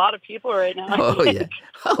off a lot of people right now. Oh, yeah.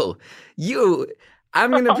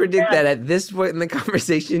 I'm going to predict that at this point in the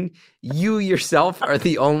conversation, you yourself are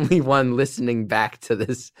the only one listening back to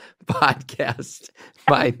this podcast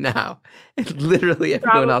by now. And literally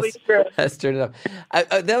everyone else has turned it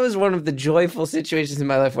off. That was one of the joyful situations in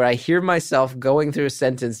my life where I hear myself going through a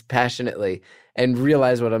sentence passionately and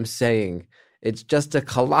realize what I'm saying. It's just a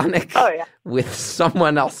colonic with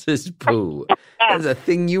someone else's poo. That's a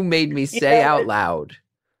thing you made me say out loud.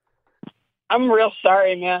 I'm real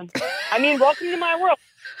sorry, man. I mean, welcome to my world.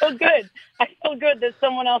 I feel good. I feel good that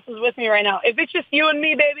someone else is with me right now. If it's just you and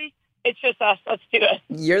me, baby, it's just us. Let's do it.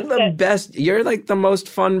 You're the best. You're like the most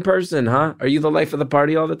fun person, huh? Are you the life of the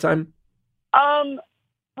party all the time?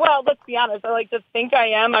 Well, let's be honest. I like to think I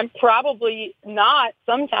am. I'm probably not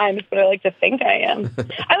sometimes, but I like to think I am.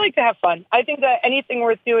 I like to have fun. I think that anything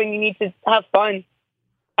worth doing, you need to have fun.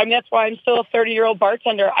 I mean, that's why I'm still a 30-year-old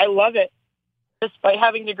bartender. I love it. Despite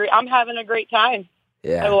having a degree, I'm having a great time.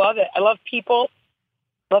 Yeah. I love it. I love people.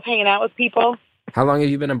 Love hanging out with people. How long have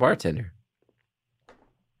you been a bartender?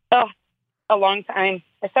 Oh, a long time.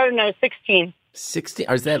 I started when I was 16. 16?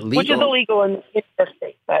 Is that legal? Which is illegal in your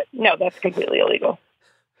state, but no, that's completely illegal.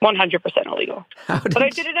 100% illegal. But I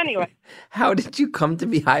did it anyway. How did you come to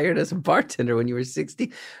be hired as a bartender when you were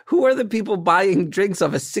 16? Who are the people buying drinks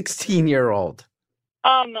of a 16-year-old?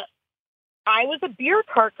 I was a beer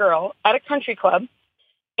cart girl at a country club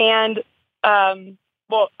and,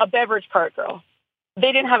 a beverage cart girl.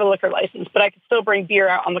 They didn't have a liquor license, but I could still bring beer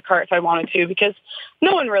out on the cart if I wanted to because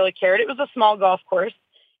no one really cared. It was a small golf course.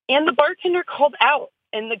 And the bartender called out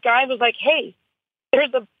and the guy was like, hey,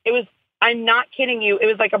 I'm not kidding you. It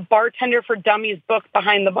was like a Bartender for Dummies book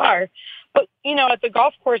behind the bar. But, at the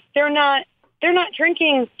golf course, they're not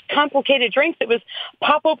drinking complicated drinks. It was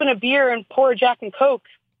pop open a beer and pour a Jack and Coke.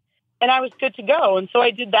 And I was good to go. And so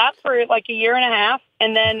I did that for like a year and a half.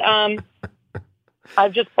 And then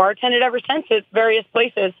I've just bartended ever since at various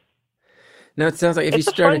places. No, it sounds like if you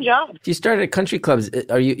started at country clubs,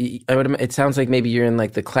 it sounds like maybe you're in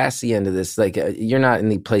like the classy end of this. Like you're not in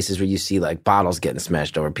the places where you see like bottles getting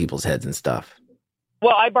smashed over people's heads and stuff.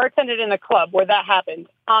 Well, I bartended in a club where that happened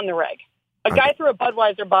on the reg. A guy threw a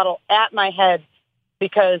Budweiser bottle at my head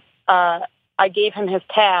because I gave him his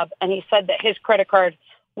tab and he said that his credit card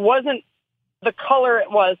wasn't the color it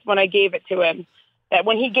was when I gave it to him. That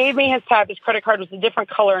when he gave me his tab, his credit card was a different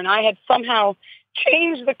color, and I had somehow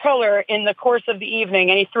changed the color in the course of the evening,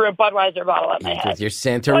 and he threw a Budweiser bottle at my head. With your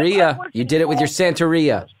Santeria. You did it with your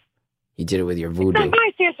Santeria. You did it with your voodoo. It's not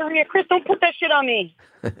my Santeria, Chris. Don't put that shit on me.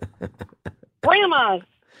 Grandma's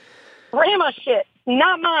shit,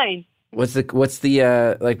 not mine. What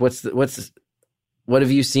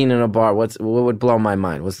have you seen in a bar? What would blow my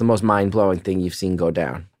mind? What's the most mind-blowing thing you've seen go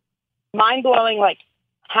down? Mind-blowing, like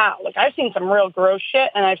how? Like, I've seen some real gross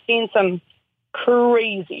shit, and I've seen some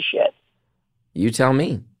crazy shit. You tell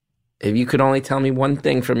me. If you could only tell me one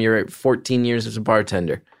thing from your 14 years as a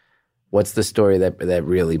bartender, what's the story that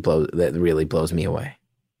really blows me away?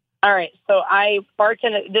 All right, so I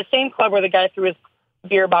bartended at the same club where the guy threw his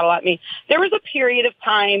beer bottle at me. There was a period of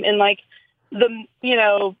time in like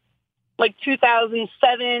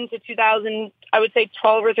 2007 to 2000, I would say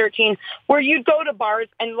 12 or 13, where you'd go to bars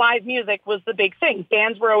and live music was the big thing.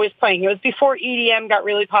 Bands were always playing. It was before EDM got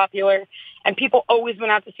really popular, and people always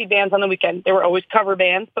went out to see bands on the weekend. They were always cover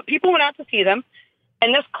bands, but people went out to see them.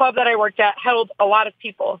 And this club that I worked at held a lot of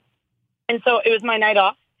people. And so it was my night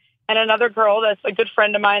off, and another girl that's a good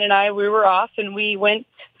friend of mine and I, we were off, and we went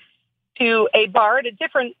to a bar at a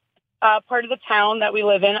different part of the town that we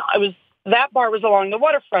live in. That bar was along the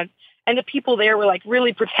waterfront. And the people there were like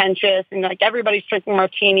really pretentious, and like everybody's drinking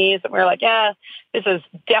martinis, and we were like, yeah, this is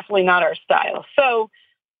definitely not our style. So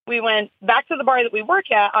we went back to the bar that we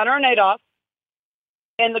work at on our night off,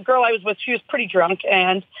 and the girl I was with, she was pretty drunk,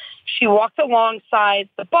 and she walked alongside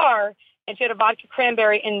the bar, and she had a vodka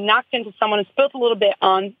cranberry and knocked into someone and spilled a little bit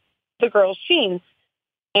on the girl's jeans.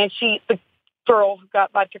 And the girl who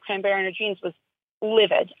got vodka cranberry in her jeans was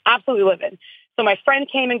livid, absolutely livid. So my friend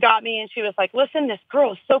came and got me, and she was like, listen, this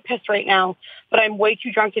girl is so pissed right now, but I'm way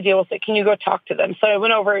too drunk to deal with it. Can you go talk to them? So I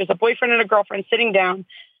went over. It was a boyfriend and a girlfriend sitting down,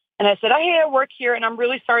 and I said, hey, I work here, and I'm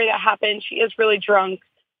really sorry that happened. She is really drunk.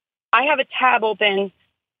 I have a tab open.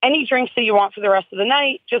 Any drinks that you want for the rest of the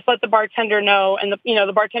night, just let the bartender know. And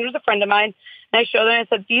the bartender's a friend of mine. And I showed them, and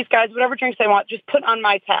I said, these guys, whatever drinks they want, just put on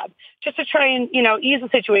my tab, just to try and, ease the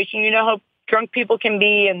situation. You know how drunk people can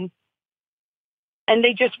be, and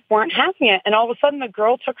they just weren't having it. And all of a sudden, the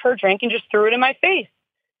girl took her drink and just threw it in my face.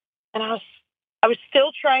 And I was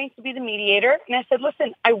still trying to be the mediator. And I said,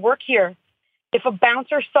 listen, I work here. If a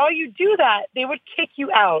bouncer saw you do that, they would kick you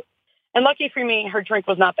out. And lucky for me, her drink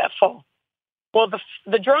was not that full. Well,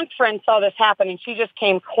 the drunk friend saw this happen, and she just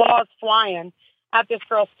came claws flying at this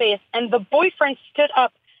girl's face. And the boyfriend stood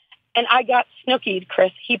up, and I got snookied,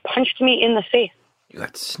 Chris. He punched me in the face. You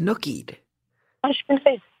got snookied? Punched me in the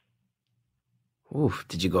face. Oof,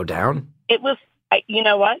 did you go down? It was, you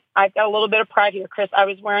know what? I've got a little bit of pride here, Chris. I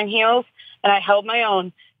was wearing heels, and I held my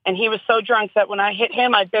own. And he was so drunk that when I hit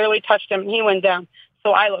him, I barely touched him, and he went down.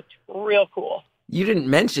 So I looked real cool. You didn't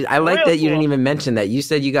mention, I like that you didn't even mention that. You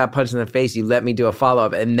said you got punched in the face. You let me do a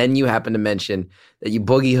follow-up, and then you happened to mention that you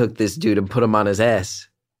boogie hooked this dude and put him on his ass.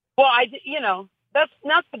 Well, that's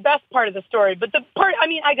not the best part of the story. But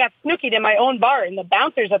I got snookied in my own bar, and the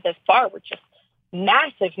bouncers at this bar were just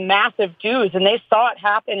massive, massive dudes, and they saw it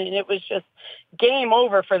happen, and it was just game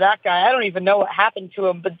over for that guy. I don't even know what happened to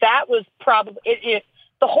him, but that was probably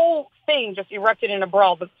the whole thing just erupted in a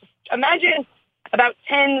brawl. But imagine about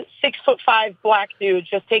 10 6'5" black dudes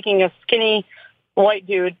just taking a skinny white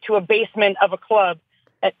dude to a basement of a club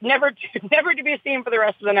that never to be seen for the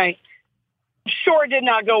rest of the night. Sure did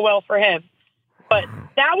not go well for him, but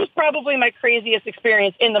that was probably my craziest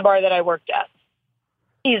experience in the bar that I worked at,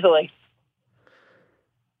 easily.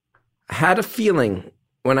 I had a feeling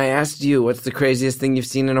when I asked you what's the craziest thing you've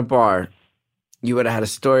seen in a bar, you would have had a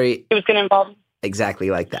story. It was going to involve exactly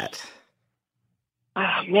like that.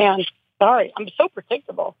 Oh, man. Sorry. I'm so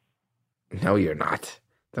predictable. No, you're not.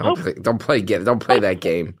 Don't play that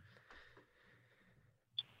game.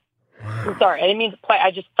 I'm sorry. I didn't mean to play.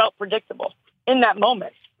 I just felt predictable in that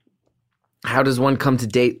moment. How does one come to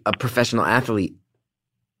date a professional athlete?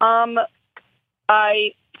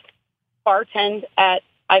 I bartend at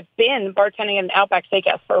I've been bartending at an Outback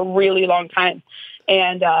Steakhouse for a really long time.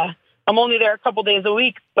 And I'm only there a couple days a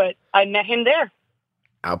week, but I met him there.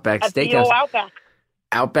 Outback at Steakhouse. The old Outback.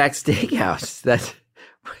 Outback Steakhouse. That's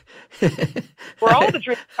where all the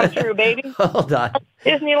dreams come true, baby. Hold on.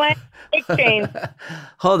 Disneyland Exchange.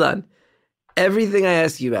 Hold on. Everything I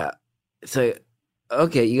ask you about. So,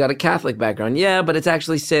 okay, you got a Catholic background. Yeah, but it's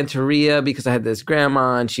actually Santeria because I had this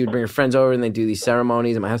grandma and she would bring her friends over and they do these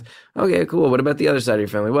ceremonies at my house. Okay, cool. What about the other side of your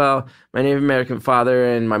family? Well, my Native American father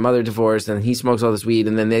and my mother divorced and he smokes all this weed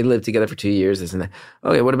and then they lived together for 2 years, this and that.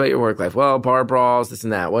 Okay, what about your work life? Well, bar brawls, this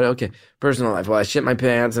and that. What? Okay, personal life. Well, I shit my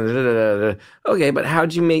pants and da-da-da-da-da. Okay, but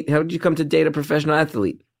how'd you come to date a professional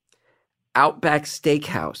athlete? Outback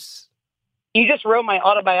Steakhouse. You just wrote my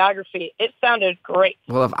autobiography. It sounded great.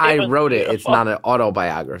 Well, if I was wrote it, it's beautiful. not an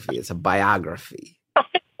autobiography. It's a biography.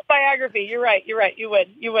 Biography. You're right. You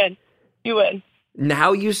win.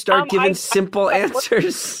 Now you start giving simple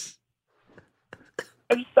answers.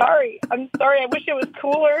 I'm sorry. I wish it was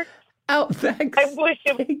cooler. Outback I wish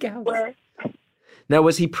it was Steakhouse. cooler. Now,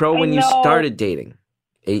 was he pro when you know. started dating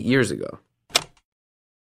 8 years ago?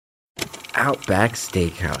 Outback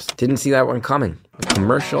Steakhouse. Didn't see that one coming. A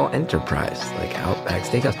commercial enterprise like Outback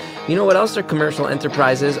Steakhouse. You know what else are commercial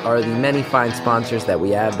enterprises? Are the many fine sponsors that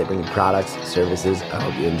we have. They bring you products, services. I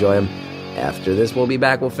hope you enjoy them. After this, we'll be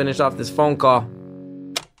back. We'll finish off this phone call.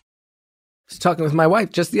 I was talking with my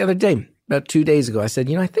wife just the other day, about 2 days ago. I said,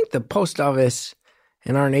 I think the post office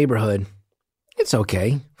in our neighborhood, it's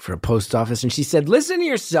okay for a post office. And she said, listen to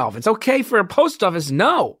yourself. It's okay for a post office.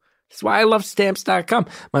 No. That's why I love Stamps.com.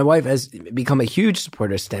 My wife has become a huge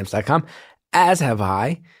supporter of Stamps.com, as have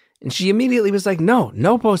I. And she immediately was like,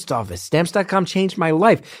 no post office. Stamps.com changed my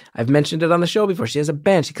life. I've mentioned it on the show before. She has a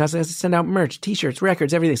band. She constantly has to send out merch, t-shirts,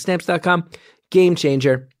 records, everything. Stamps.com, game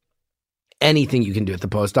changer. Anything you can do at the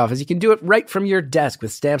post office, you can do it right from your desk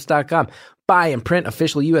with Stamps.com. Buy and print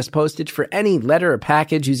official U.S. postage for any letter or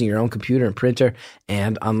package using your own computer and printer.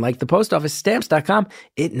 And unlike the post office, Stamps.com,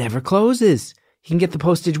 it never closes. You can get the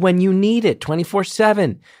postage when you need it,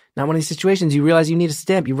 24/7. Not one of these situations you realize you need a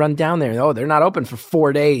stamp. You run down there and, they're not open for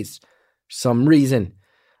 4 days. For some reason.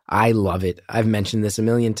 I love it. I've mentioned this a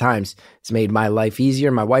million times. It's made my life easier,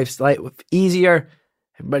 my wife's life easier.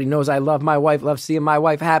 Everybody knows I love my wife, love seeing my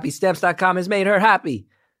wife happy. Stamps.com has made her happy.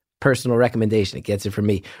 Personal recommendation. It gets it from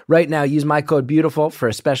me. Right now, use my code BEAUTIFUL for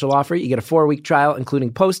a special offer. You get a 4-week trial,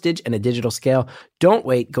 including postage and a digital scale. Don't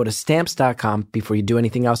wait. Go to Stamps.com before you do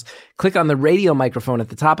anything else. Click on the radio microphone at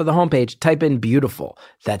the top of the homepage. Type in BEAUTIFUL.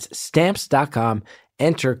 That's Stamps.com.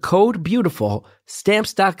 Enter code BEAUTIFUL.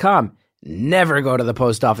 Stamps.com. Never go to the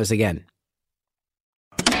post office again.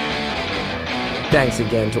 Thanks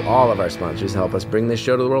again to all of our sponsors. Help us bring this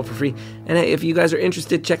show to the world for free. And hey, if you guys are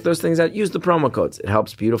interested, check those things out. Use the promo codes. It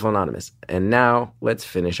helps Beautiful Anonymous. And now, let's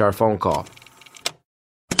finish our phone call.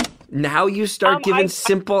 Now you start giving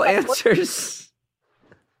simple answers.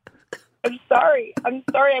 I'm sorry.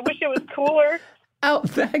 I wish it was cooler.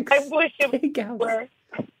 Outback I wish it was Steakhouse. cooler.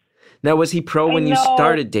 Now, was he pro when you know.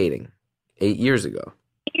 started dating 8 years ago?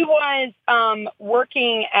 He was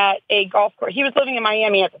working at a golf course. He was living in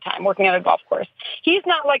Miami at the time, working at a golf course. He's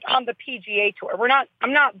not like on the PGA tour.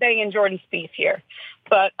 I'm not banging Jordan Spieth here,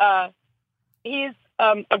 but he's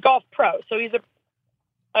a golf pro. So he's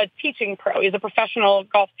a teaching pro. He's a professional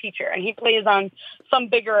golf teacher, and he plays on some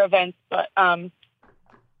bigger events. But I'm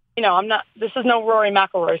not. This is no Rory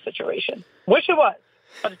McIlroy situation. Wish it was,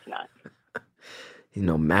 but it's not.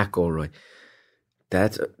 McIlroy.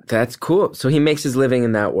 That's cool. So he makes his living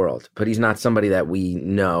in that world, but he's not somebody that we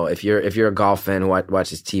know. If you're a golf fan who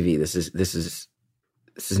watches TV, this is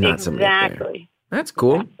not somebody up there. Exactly. That's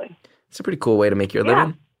cool. Exactly. It's a pretty cool way to make your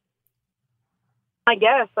living. I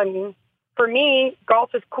guess. I mean, for me,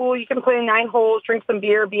 golf is cool. You can play 9 holes, drink some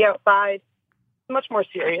beer, be outside. It's much more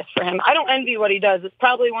serious for him. I don't envy what he does. It's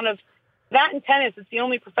probably one of that and tennis. It's the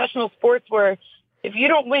only professional sports where if you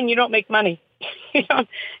don't win, you don't make money. You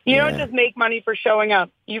don't just make money for showing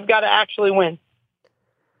up. You've got to actually win.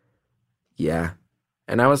 Yeah.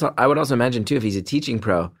 And I would also imagine too, if he's a teaching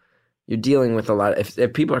pro, you're dealing with a lot.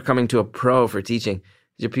 If people are coming to a pro for teaching,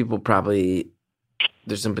 your people probably,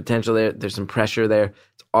 there's some potential there. There's some pressure there.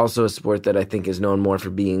 It's also a sport that I think is known more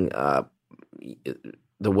for being the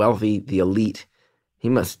wealthy, the elite. He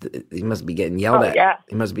must be getting yelled at. Yeah.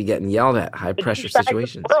 He must be getting yelled at. High pressure It's the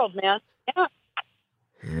situations. world, man.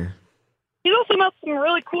 Yeah. He's also met some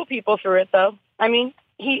really cool people through it, though. I mean,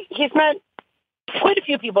 he's met quite a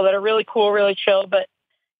few people that are really cool, really chill. But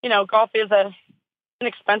golf is an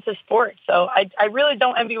expensive sport, so I really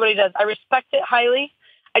don't envy what he does. I respect it highly.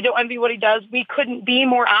 I don't envy what he does. We couldn't be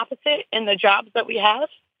more opposite in the jobs that we have,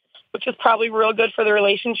 which is probably real good for the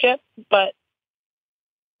relationship. But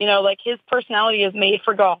like his personality is made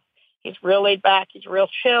for golf. He's real laid back. He's real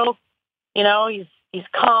chill. He's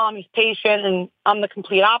calm, he's patient, and I'm the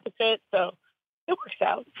complete opposite, so it works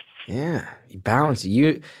out. Yeah, you balance.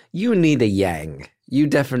 You need a yang.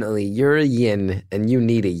 You're a yin, and you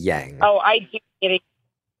need a yang. Oh, I do need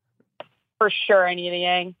for sure I need a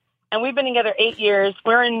yang. And we've been together 8 years.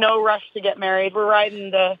 We're in no rush to get married. We're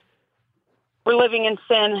living in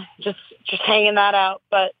sin, just hanging that out.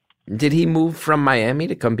 But did he move from Miami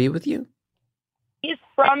to come be with you? He's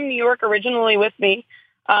from New York originally with me.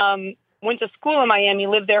 Went to school in Miami,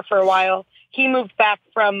 lived there for a while. He moved back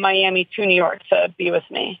from Miami to New York to be with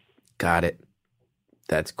me. Got it.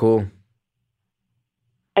 That's cool.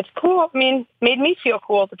 That's cool. I mean, made me feel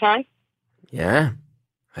cool at the time. Yeah,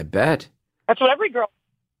 I bet. That's what every girl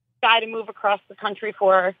guy to move across the country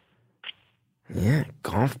for. Yeah,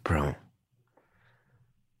 golf pro.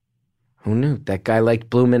 Who knew? That guy liked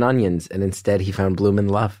bloomin' onions, and instead he found bloomin'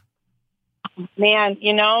 love. Man,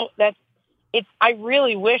 I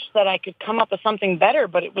really wish that I could come up with something better,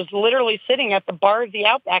 but it was literally sitting at the bar of the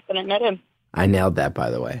Outback when I met him. I nailed that, by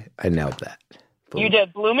the way. I nailed that. You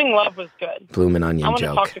did. Blooming love was good. Bloomin' onion I want joke.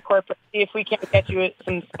 to talk to corporate, see if we can't get you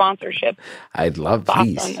some sponsorship. I'd love,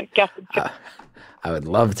 please. I would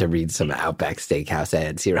love to read some Outback Steakhouse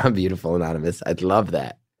ads here on Beautiful Anonymous. I'd love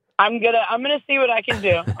that. I'm gonna see what I can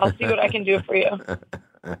do. I'll see what I can do for you.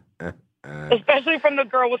 Especially from the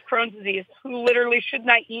girl with Crohn's disease who literally should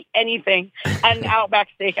not eat anything at an Outback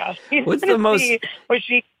Steakhouse. What's the most?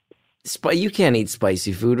 You can't eat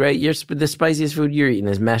spicy food, right? The spiciest food you're eating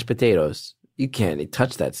is mashed potatoes. You can't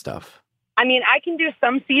touch that stuff. I mean, I can do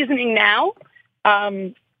some seasoning now.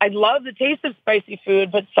 I love the taste of spicy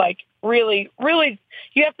food, but it's like really, really,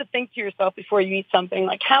 you have to think to yourself before you eat something.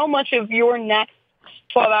 Like, how much of your next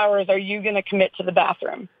 12 hours are you going to commit to the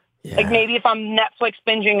bathroom? Yeah. Like, maybe if I'm Netflix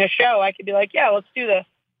binging a show, I could be like, yeah, let's do this.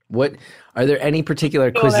 What are there any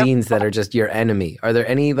particular cuisines that are just your enemy? Are there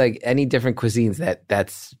any different cuisines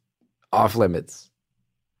that's off limits?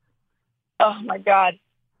 Oh my God.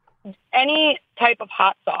 Any type of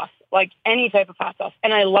hot sauce,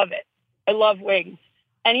 and I love it. I love wings.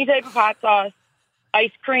 Any type of hot sauce,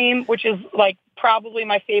 ice cream, which is like probably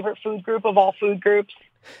my favorite food group of all food groups.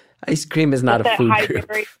 Ice cream is not a food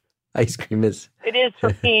group. Ice cream is. It is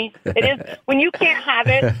for me. It is. When you can't have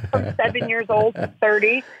it from 7 years old to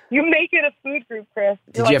 30, you make it a food group, Chris.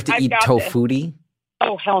 Did you have to eat tofuti?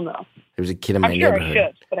 Oh, hell no. There was a kid in my neighborhood. I'm sure I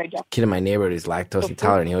should, but I don't. Kid in my neighborhood is lactose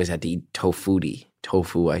intolerant. He always had to eat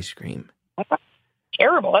tofu ice cream. That's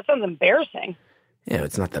terrible. That sounds embarrassing. Yeah,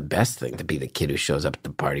 it's not the best thing to be the kid who shows up at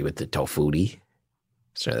the party with the tofuti.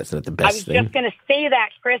 Sorry, that's not the best thing. I was just going to say that,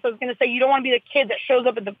 Chris. I was going to say you don't want to be the kid that shows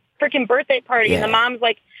up at the freaking birthday party and the mom's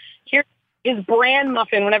like, here's his bran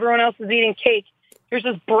muffin when everyone else is eating cake. Here's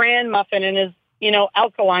his bran muffin and his,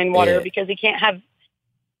 alkaline water because he can't have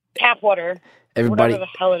tap water. Whatever the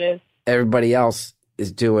hell it is. Everybody else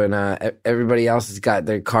is doing, everybody else has got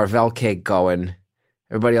their Carvel cake going.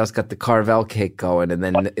 Everybody else got the Carvel cake going. And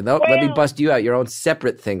then let me bust you out your own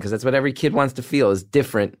separate thing because that's what every kid wants to feel is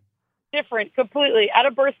different. Different, completely. At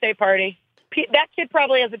a birthday party. That kid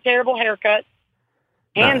probably has a terrible haircut.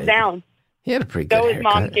 Hands down. He had a pretty good haircut. His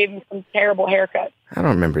mom gave him some terrible haircut. I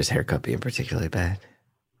don't remember his haircut being particularly bad.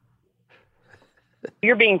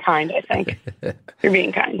 You're being kind, I think. You're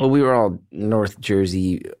being kind. Well, we were all North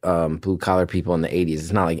Jersey blue-collar people in the 80s.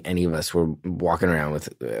 It's not like any of us were walking around with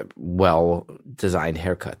well-designed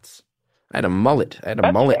haircuts. I had a mullet. In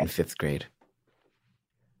 5th grade.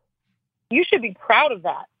 You should be proud of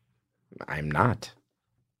that. I'm not.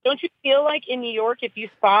 Don't you feel like in New York, if you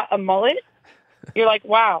spot a mullet, you're like,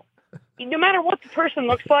 wow. No matter what the person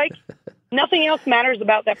looks like, nothing else matters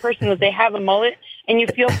about that person is they have a mullet, and you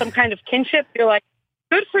feel some kind of kinship. You're like,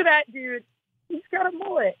 good for that dude. He's got a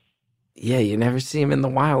mullet. Yeah, you never see him in the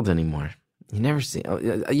wild anymore. You never see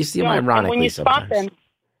him. You see him ironically when you sometimes. Spot them,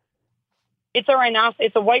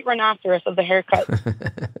 it's a white rhinoceros of the haircut.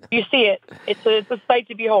 You see it. It's a sight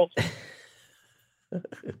to behold.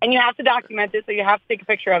 And you have to document it, so you have to take a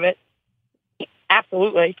picture of it.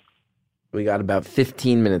 Absolutely. We got about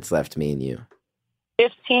 15 minutes left, me and you.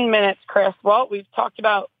 15 minutes, Chris. Well, we've talked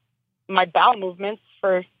about my bowel movements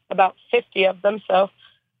for about 50 of them, so.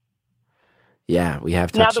 Yeah, we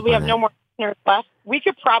have touched now that we have no more listeners left, we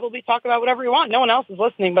could probably talk about whatever we want. No one else is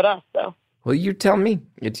listening but us, so. Well, you tell me.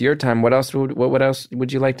 It's your time. What else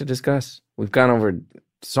would you like to discuss? We've gone over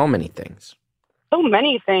so many things. So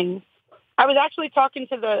many things. I was actually talking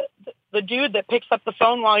to the dude that picks up the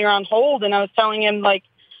phone while you're on hold, and I was telling him, like,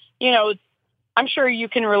 I'm sure you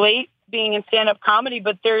can relate being in stand-up comedy,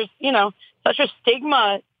 but there's, such a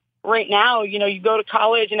stigma right now. You go to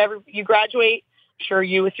college and you graduate, sure,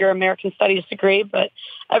 you with your American Studies degree, but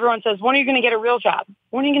everyone says, when are you going to get a real job?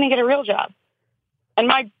 When are you going to get a real job? And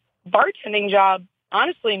my bartending job,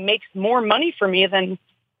 honestly, makes more money for me than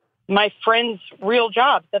my friends' real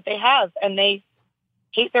jobs that they have, and they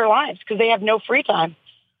hate their lives because they have no free time.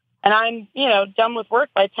 And I'm, done with work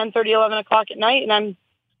by 10:30, 11 o'clock at night, and I'm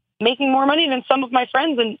making more money than some of my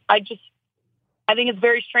friends. And I think it's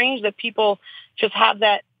very strange that people just have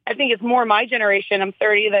that. I think it's more my generation. I'm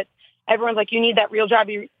 30, that everyone's like, you need that real job.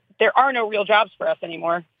 There are no real jobs for us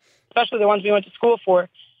anymore, especially the ones we went to school for.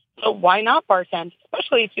 So why not bartend?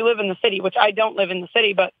 Especially if you live in the city, which I don't live in the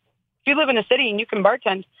city, but if you live in a city and you can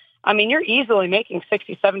bartend, I mean, you're easily making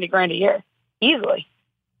 60, 70 grand a year. Easily.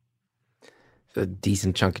 a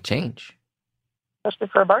decent chunk of change. especially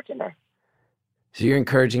for a bartender. So you're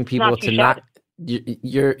encouraging people Not too to not. shabby.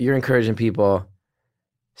 You're encouraging people.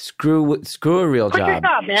 Screw a real Quit your job.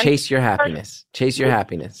 job, man. Chase your happiness. Chase your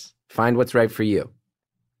happiness. Find what's right for you.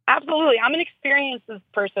 Absolutely. I'm an experiences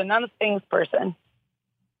person, not a things person.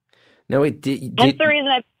 No, wait. That's the reason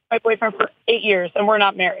I had my boyfriend for 8 years, and we're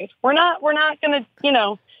not married. We're not going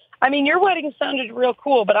to, I mean, your wedding sounded real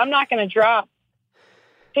cool, but I'm not going to drop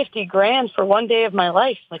 $50,000 for one day of my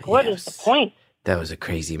life. Like, what is the point? That was a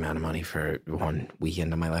crazy amount of money for one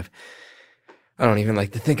weekend of my life. I don't even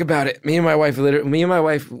like to think about it. Me and my wife,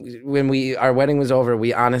 when our wedding was over,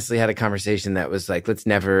 we honestly had a conversation that was like, let's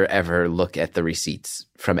never, ever look at the receipts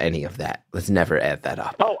from any of that. Let's never add that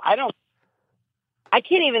up. Oh, I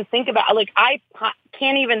can't even think about, like, I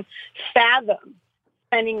can't even fathom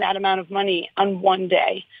spending that amount of money on one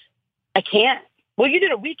day. I can't. Well, you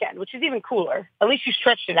did a weekend, which is even cooler. At least you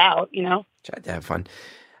stretched it out, Tried to have fun.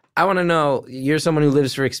 I want to know, you're someone who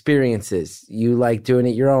lives for experiences. You like doing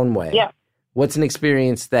it your own way. Yeah. What's an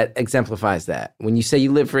experience that exemplifies that? When you say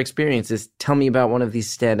you live for experiences, tell me about one of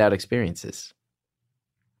these standout experiences.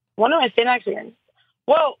 One of my standout experiences.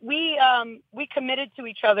 Well, we committed to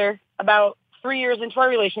each other about 3 years into our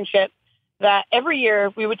relationship that every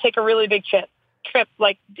year we would take a really big trip.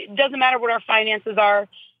 Like, it doesn't matter what our finances are.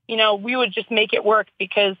 We would just make it work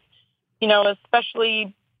because,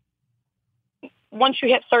 especially once you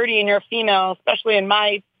hit 30 and you're a female, especially in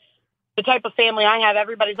the type of family I have,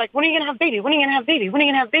 everybody's like, when are you going to have baby? When are you going to have baby? When are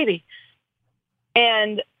you going to have baby?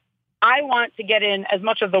 And I want to get in as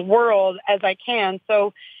much of the world as I can.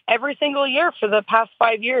 So every single year for the past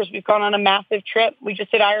 5 years, we've gone on a massive trip. We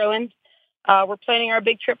just did Ireland. We're planning our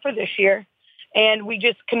big trip for this year. And we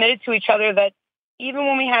just committed to each other that even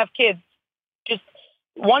when we have kids, just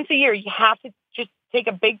once a year, you have to just take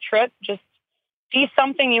a big trip, just see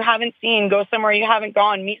something you haven't seen, go somewhere you haven't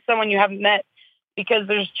gone, meet someone you haven't met, because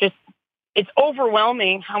it's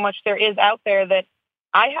overwhelming how much there is out there that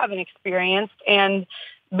I haven't experienced. And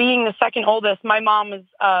being the second oldest, my mom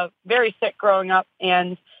was very sick growing up,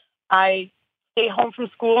 and I stayed home from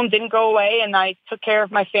school and didn't go away, and I took care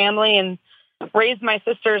of my family and raised my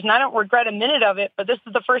sisters, and I don't regret a minute of it, but this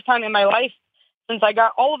is the first time in my life since I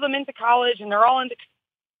got all of them into college, and they're all into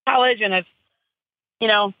college, and I've,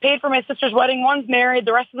 paid for my sister's wedding. One's married,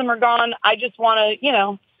 the rest of them are gone. I just want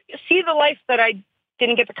to, see the life that I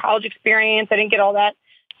didn't get the college experience. I didn't get all that.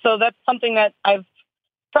 So that's something that I've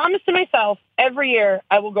promised to myself every year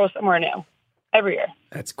I will go somewhere new. Every year.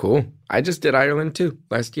 That's cool. I just did Ireland too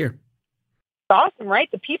last year. It's awesome, right?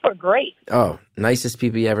 The people are great. Oh, nicest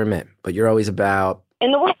people you ever met. But you're always about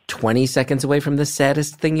in the world 20 seconds away from the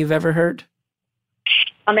saddest thing you've ever heard.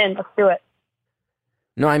 I'm in. Let's do it.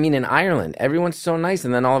 No, I mean in Ireland. Everyone's so nice.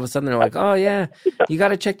 And then all of a sudden they're like, oh, yeah, you got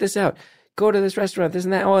to check this out. Go to this restaurant, this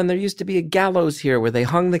and that. Oh, and there used to be a gallows here where they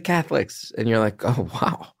hung the Catholics. And you're like, oh,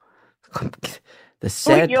 wow. The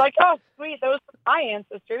sad. You're like, oh, sweet. Those are my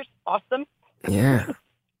ancestors. Awesome. Yeah.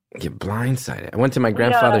 You're blindsided. I went to my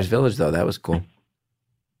grandfather's village, though. That was cool.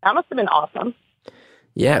 That must have been awesome.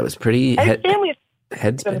 Yeah, it was pretty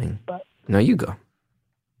head spinning. No, you go.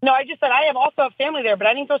 No, I just said I also have family there, but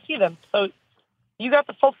I didn't go see them. So you got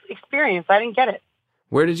the full experience. I didn't get it.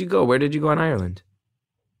 Where did you go? Where did you go in Ireland?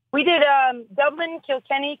 We did Dublin,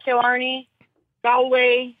 Kilkenny, Killarney,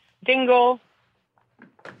 Galway, Dingle.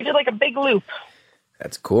 We did like a big loop.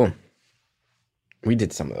 That's cool. We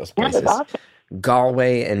did some of those places. Yeah, that's awesome.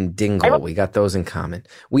 Galway and Dingle. We got those in common.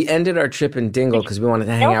 We ended our trip in Dingle because we wanted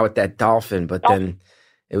to hang out with that dolphin, but then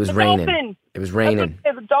it was raining. Dolphin. It was raining.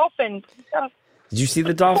 It was a dolphin. Did you see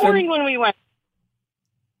the dolphin? Pouring when we went.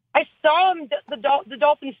 I saw the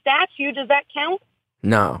dolphin statue. Does that count?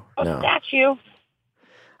 No. Statue.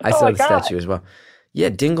 I saw the statue as well. Yeah,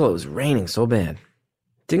 Dingle, it was raining so bad.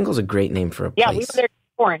 Dingle's a great name for a place. Yeah, we were there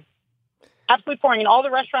pouring. Absolutely pouring. And all the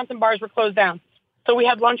restaurants and bars were closed down. So we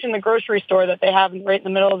had lunch in the grocery store that they have right in the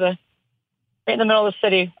middle of the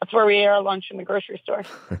city. That's where we ate our lunch, in the grocery store.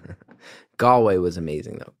 Galway was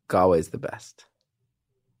amazing, though. Galway's the best.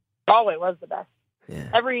 Galway was the best. Yeah.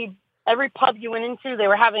 Every pub you went into, they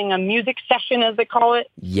were having a music session, as they call it.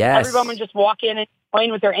 Yes. Everyone would just walk in and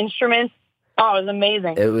playing with their instruments. Oh, it was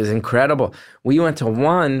amazing. It was incredible. We went to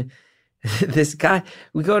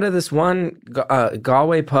we go to this one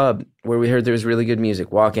Galway pub where we heard there was really good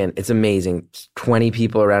music. Walk in. It's amazing. 20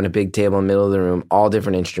 people around a big table in the middle of the room, all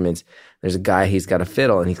different instruments. There's a guy, he's got a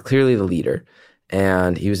fiddle, and he's clearly the leader.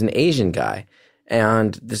 And he was an Asian guy.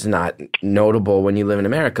 And this is not notable when you live in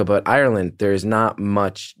America, but Ireland, there's not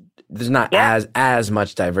much there's not as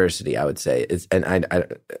much diversity, I would say. I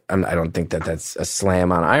don't think that's a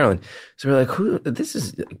slam on Ireland. So we're like, this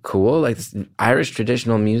is cool, like this Irish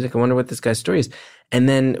traditional music. I wonder what this guy's story is. And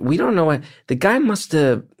then we don't know what the guy must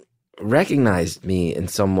have recognized me in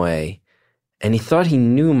some way, and he thought he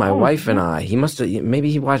knew my wife and I. He must have he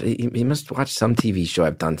must watch some TV show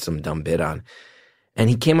I've done some dumb bit on, and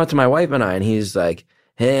he came up to my wife and I, and he was like,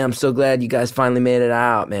 "Hey, I'm so glad you guys finally made it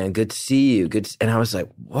out, man. Good to see you. And I was like,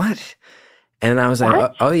 what? And I was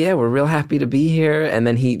like, oh yeah, we're real happy to be here. And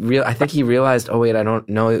then I think he realized, oh wait, I don't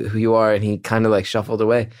know who you are. And he kind of like shuffled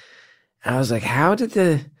away. And I was like, how did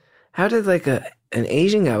like an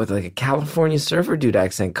Asian guy with like a California surfer dude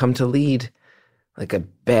accent come to lead like a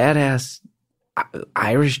badass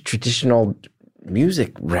Irish traditional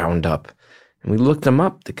music roundup? And we looked him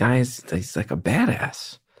up. The guy he's like a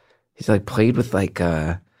badass. He's like played with like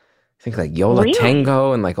I think like Yola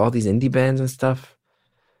Tango and like all these indie bands and stuff.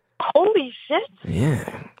 Holy shit!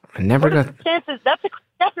 Yeah, I never got. What are the chances? That's a Chris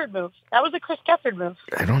Gethard move. That was a Chris Gethard move.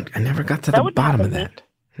 I never got to the bottom of that.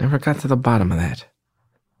 Never got to the bottom of that.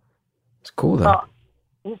 It's cool though. Well,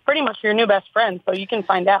 he's pretty much your new best friend, so you can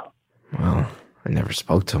find out. Well, I never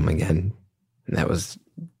spoke to him again, and that was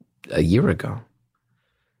a year ago.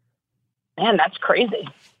 Man, that's crazy.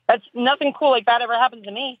 That's nothing cool like that ever happened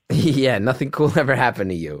to me. Yeah, nothing cool ever happened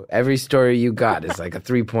to you. Every story you got is like a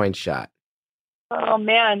 3-point shot. Oh,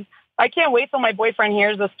 man. I can't wait till my boyfriend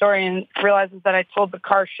hears the story and realizes that I told the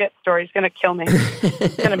car shit story. He's going to kill me.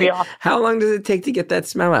 It's going to be awful. How long does it take to get that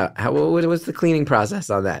smell out? What was the cleaning process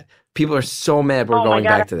on that? People are so mad we're going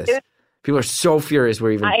back to this. People are so furious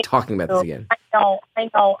we're even talking about this again. I know.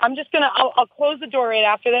 I'm just going to, I'll close the door right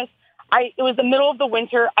after this. It was the middle of the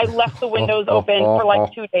winter. I left the windows open for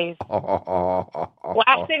like 2 days.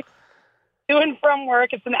 Blasted to and from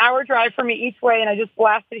work. It's an hour drive for me each way, and I just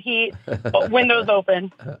blasted heat, windows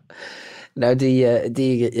open. Now, do you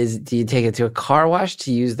take it to a car wash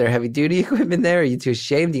to use their heavy duty equipment there? Are you too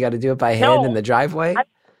ashamed? You got to do it by hand in the driveway? I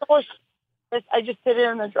just did it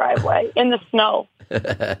in the driveway in the snow. I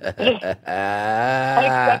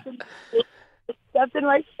accepted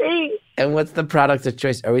my fate. And what's the product of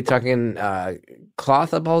choice? Are we talking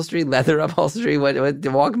cloth upholstery, leather upholstery? What?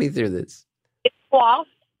 Walk me through this. It's cloth.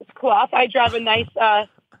 It's cloth. I drive a nice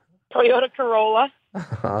Toyota Corolla.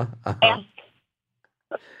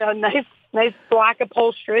 Nice black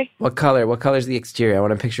upholstery. What color? What color's the exterior? I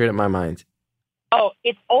want to picture it in my mind. Oh,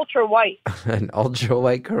 it's ultra white. An ultra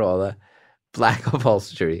white Corolla, black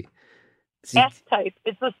upholstery. S-type.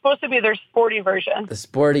 It's supposed to be their sporty version. The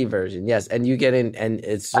sporty version, yes. And you get in, and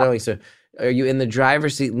it's snowing. So are you in the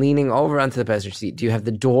driver's seat leaning over onto the passenger seat? Do you have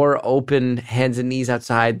the door open, hands and knees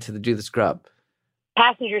outside to do the scrub?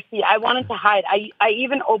 Passenger seat. I wanted to hide. I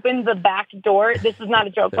even opened the back door. This is not a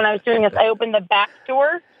joke. When I was doing this, I opened the back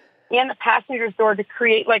door and the passenger's door to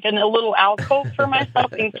create like a little alcove for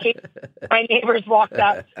myself in case my neighbors walked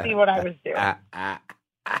out to see what I was doing.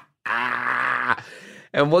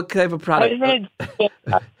 And what type of product?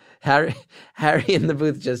 Harry in the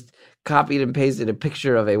booth just copied and pasted a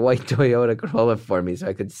picture of a white Toyota Corolla for me so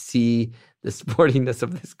I could see the sportiness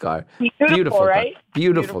of this car. Beautiful right? Car.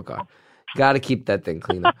 Beautiful car. Got to keep that thing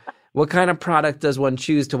clean up. What kind of product does one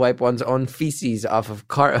choose to wipe one's own feces off of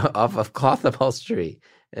cloth upholstery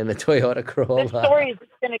in a Toyota Corolla? This story is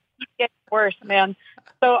going to keep getting worse, man.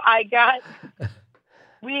 So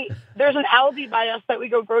there's an Aldi by us that we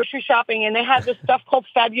go grocery shopping, and they have this stuff called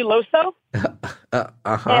Fabuloso.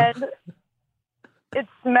 And it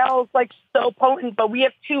smells like so potent, but we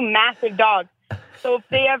have 2 massive dogs. So if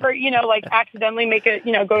they ever, accidentally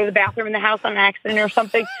go to the bathroom in the house on accident or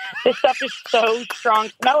something, this stuff is so strong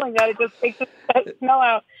smelling that it just takes the smell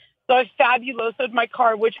out. So I Fabuloso'd my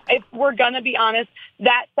car, which, if we're going to be honest,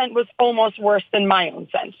 that scent was almost worse than my own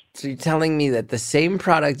scent. So you're telling me that the same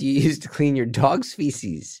product you use to clean your dog's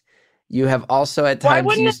feces, you have also at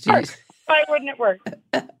times used to use... Why wouldn't it work?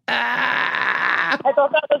 I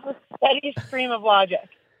thought that was a steady stream of logic.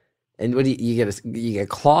 And what do you get? You get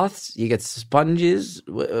cloths, you get sponges.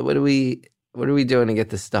 What are we doing to get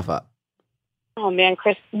this stuff up? Oh man,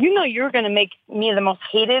 Chris, you're going to make me the most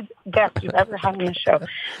hated guest you've ever had on the show.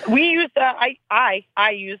 We used I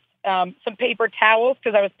used some paper towels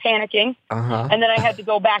because I was panicking, and then I had to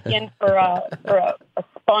go back in for a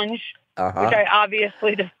sponge, which I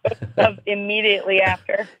obviously disposed of immediately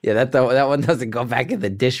after. Yeah, that one doesn't go back in the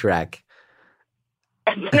dish rack.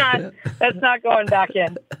 That's not going back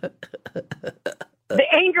in. The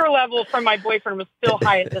anger level from my boyfriend was still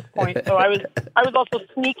high at this point, so I was also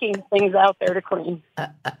sneaking things out there to clean.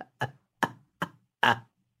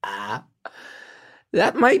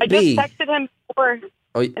 That might be. I just texted him before.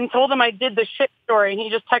 and told him I did the shit story, and he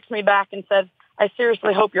just texted me back and said, I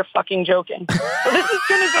seriously hope you're fucking joking. So this is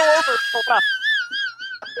going to go over so well.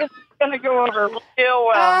 It's going to go over real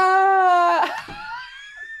well.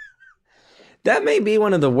 That may be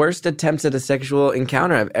one of the worst attempts at a sexual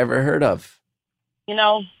encounter I've ever heard of. You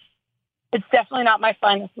know, it's definitely not my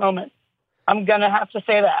finest moment. I'm going to have to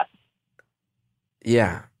say that.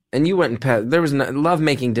 Yeah. And you went and there was no,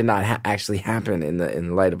 lovemaking did not actually happen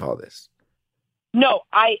in light of all this. No,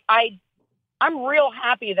 I'm real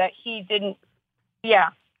happy that he didn't. Yeah.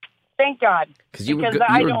 Thank God. Because you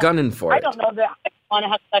were gunning for it. I don't know that I want to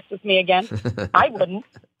have sex with me again. I wouldn't.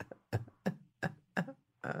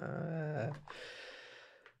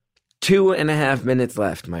 2.5 minutes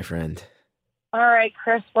left, my friend. All right,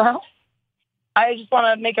 Chris. Well, I just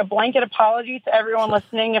want to make a blanket apology to everyone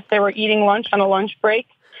listening if they were eating lunch on a lunch break.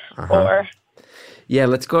 Or yeah,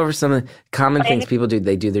 let's go over some of the common things people do.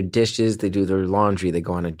 They do their dishes, they do their laundry, they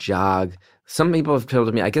go on a jog. Some people have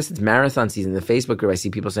told me, I guess it's marathon season. In the Facebook group, I see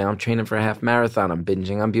people saying, I'm training for a half marathon. I'm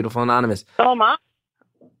binging on Beautiful Anonymous. So am I.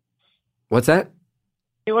 What's that?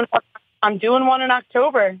 I'm doing one in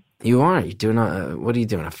October. You are? You're doing what are you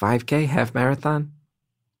doing? A 5K, half marathon?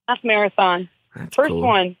 Half marathon. That's First cool.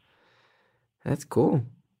 one. That's cool.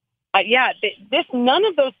 Yeah, none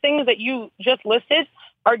of those things that you just listed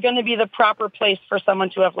are going to be the proper place for someone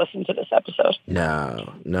to have listened to this episode.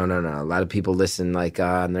 No. A lot of people listen like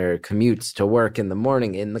on their commutes to work in the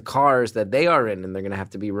morning in the cars that they are in, and they're going to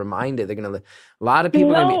have to be reminded. They're going to. A lot of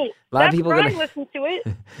people. Listen to it.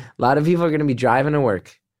 A lot of people are going to be driving to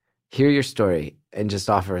work, hear your story, and just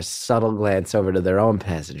offer a subtle glance over to their own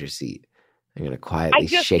passenger seat. They're going to quietly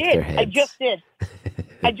shake their heads. I just did.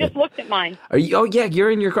 I just looked at mine. Are you? Oh yeah,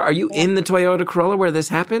 you're in your car. Are you in the Toyota Corolla where this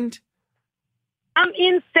happened? I'm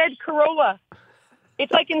in said Corolla.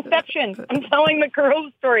 It's like Inception. I'm telling the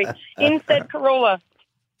Corolla story in said Corolla.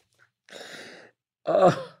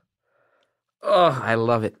 Oh, I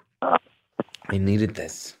love it. I needed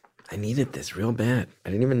this real bad. I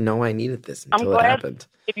didn't even know I needed this until it happened.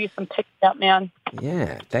 Give you some picks up, man.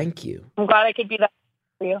 Yeah, thank you. I'm glad I could be that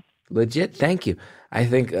for you. Legit, thank you. I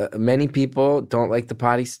think many people don't like the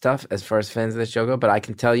potty stuff as far as fans of the show go, but I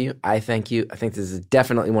can tell you, I thank you. I think this is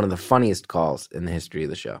definitely one of the funniest calls in the history of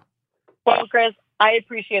the show. Well, Chris, I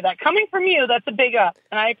appreciate that. Coming from you, that's a big up,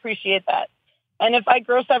 and I appreciate that. And if I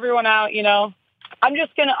gross everyone out,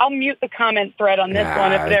 I'll mute the comment thread on this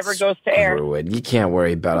one if it ever goes to air. You can't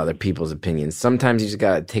worry about other people's opinions. Sometimes you just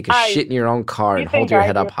got to take a shit in your own car and hold your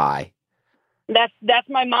head up high. That's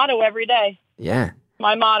my motto every day. Yeah.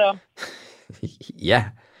 My motto. Yeah.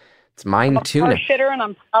 It's mine too. I'm a car shitter and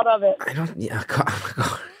I'm proud of it.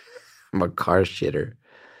 I'm a car shitter.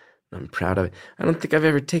 I'm proud of it. I don't think I've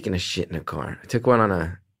ever taken a shit in a car. I took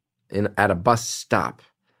one at a bus stop,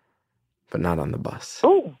 but not on the bus.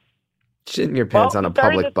 Ooh. Shit in your pants on a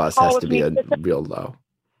public bus has to be a real low.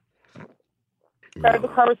 Started the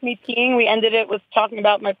car with me peeing. We ended it with talking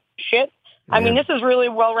about my shit. Yeah. I mean, this is really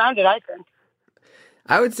well-rounded, I think.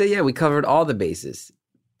 I would say, yeah, we covered all the bases.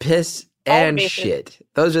 Piss and shit.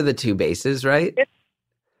 Those are the two bases, right?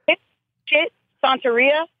 Piss, shit,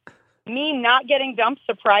 Santeria, me not getting dumped,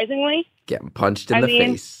 surprisingly. Getting punched in the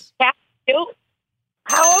face.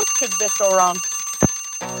 How else could this go wrong?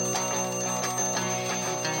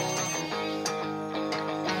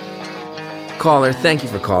 Caller, thank you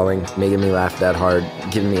for calling, making me laugh that hard,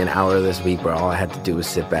 giving me an hour this week where all I had to do was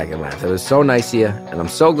sit back and laugh. It was so nice of you, and I'm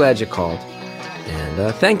so glad you called.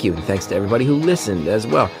 And thank you. And thanks to everybody who listened as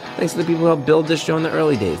well. Thanks to the people who helped build this show in the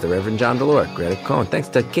early days, the Reverend John Delore, Greta Cohn. Thanks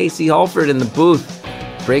to Casey Halford in the booth,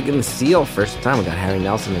 breaking the seal. First time we got Harry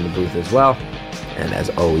Nelson in the booth as well. And as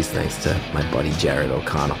always, thanks to my buddy Jared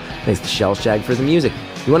O'Connell. Thanks to Shell Shag for the music.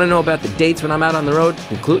 You want to know about the dates when I'm out on the road,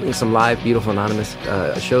 including some live Beautiful Anonymous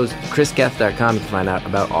shows, chrisgeth.com. You can find out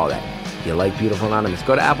about all that. If you like Beautiful Anonymous,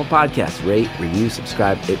 go to Apple Podcasts, rate, review,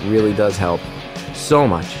 subscribe. It really does help so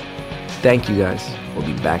much. Thank you, guys. We'll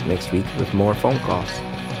be back next week with more phone calls.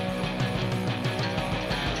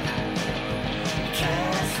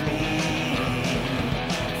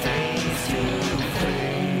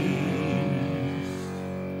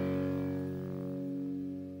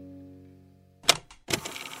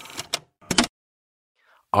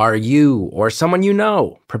 Are you or someone you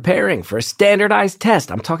know preparing for a standardized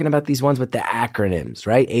test? I'm talking about these ones with the acronyms,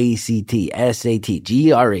 right? ACT, SAT,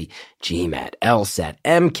 GRE, GMAT, LSAT,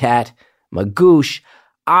 MCAT, Magoosh.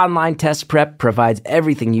 Online Test Prep provides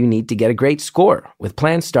everything you need to get a great score with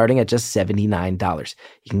plans starting at just $79.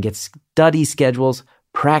 You can get study schedules,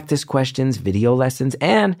 practice questions, video lessons,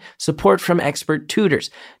 and support from expert tutors.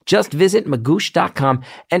 Just visit Magoosh.com,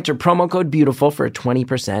 enter promo code BEAUTIFUL for a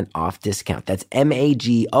 20% off discount. That's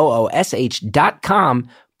MAGOOSH.com,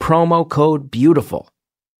 promo code BEAUTIFUL.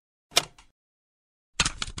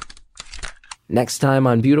 Next time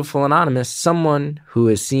on Beautiful Anonymous, someone who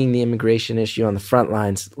is seeing the immigration issue on the front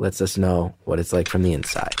lines lets us know what it's like from the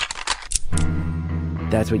inside.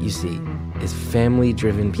 That's what you see, is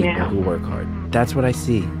family-driven people who work hard. That's what I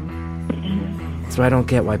see. So I don't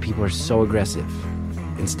get why people are so aggressive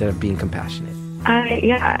instead of being compassionate.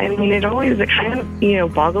 Yeah, I mean, it always kind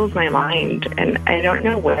of, boggles my mind. And I don't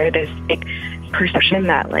know where this, perception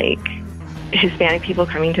that, Hispanic people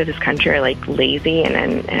coming to this country are, lazy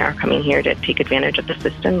and are coming here to take advantage of the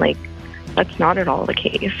system. That's not at all the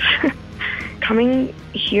case. Coming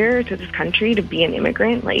here to this country to be an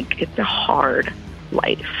immigrant, it's a hard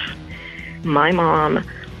life. My mom,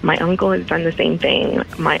 my uncle has done the same thing.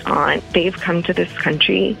 My aunt, they've come to this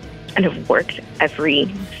country and have worked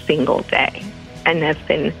every single day and have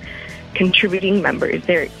been contributing members.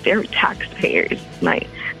 They're taxpayers.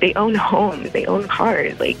 They own homes. They own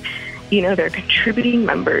cars. They're contributing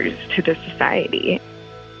members to the society.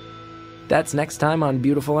 That's next time on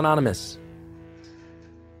Beautiful Anonymous.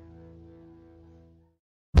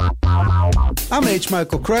 I'm H.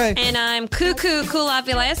 Michael Cray. And I'm Cuckoo Kulap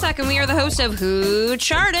Vilayasak, and we are the hosts of Who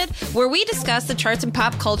Charted, where we discuss the charts in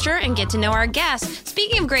pop culture and get to know our guests.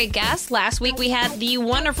 Speaking of great guests, last week we had the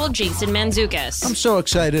wonderful Jason Mantzoukas. I'm so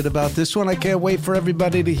excited about this one. I can't wait for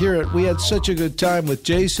everybody to hear it. We had such a good time with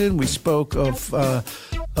Jason. We spoke of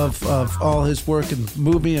all his work in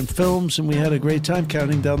movie and films, and we had a great time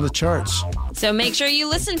counting down the charts. So make sure you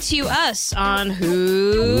listen to us on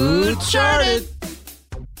Who Charted.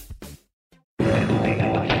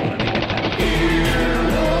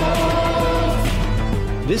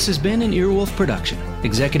 This has been an Earwolf production,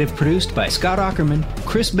 executive produced by Scott Aukerman,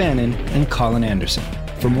 Chris Bannon, and Colin Anderson.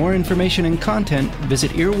 For more information and content,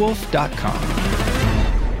 visit earwolf.com.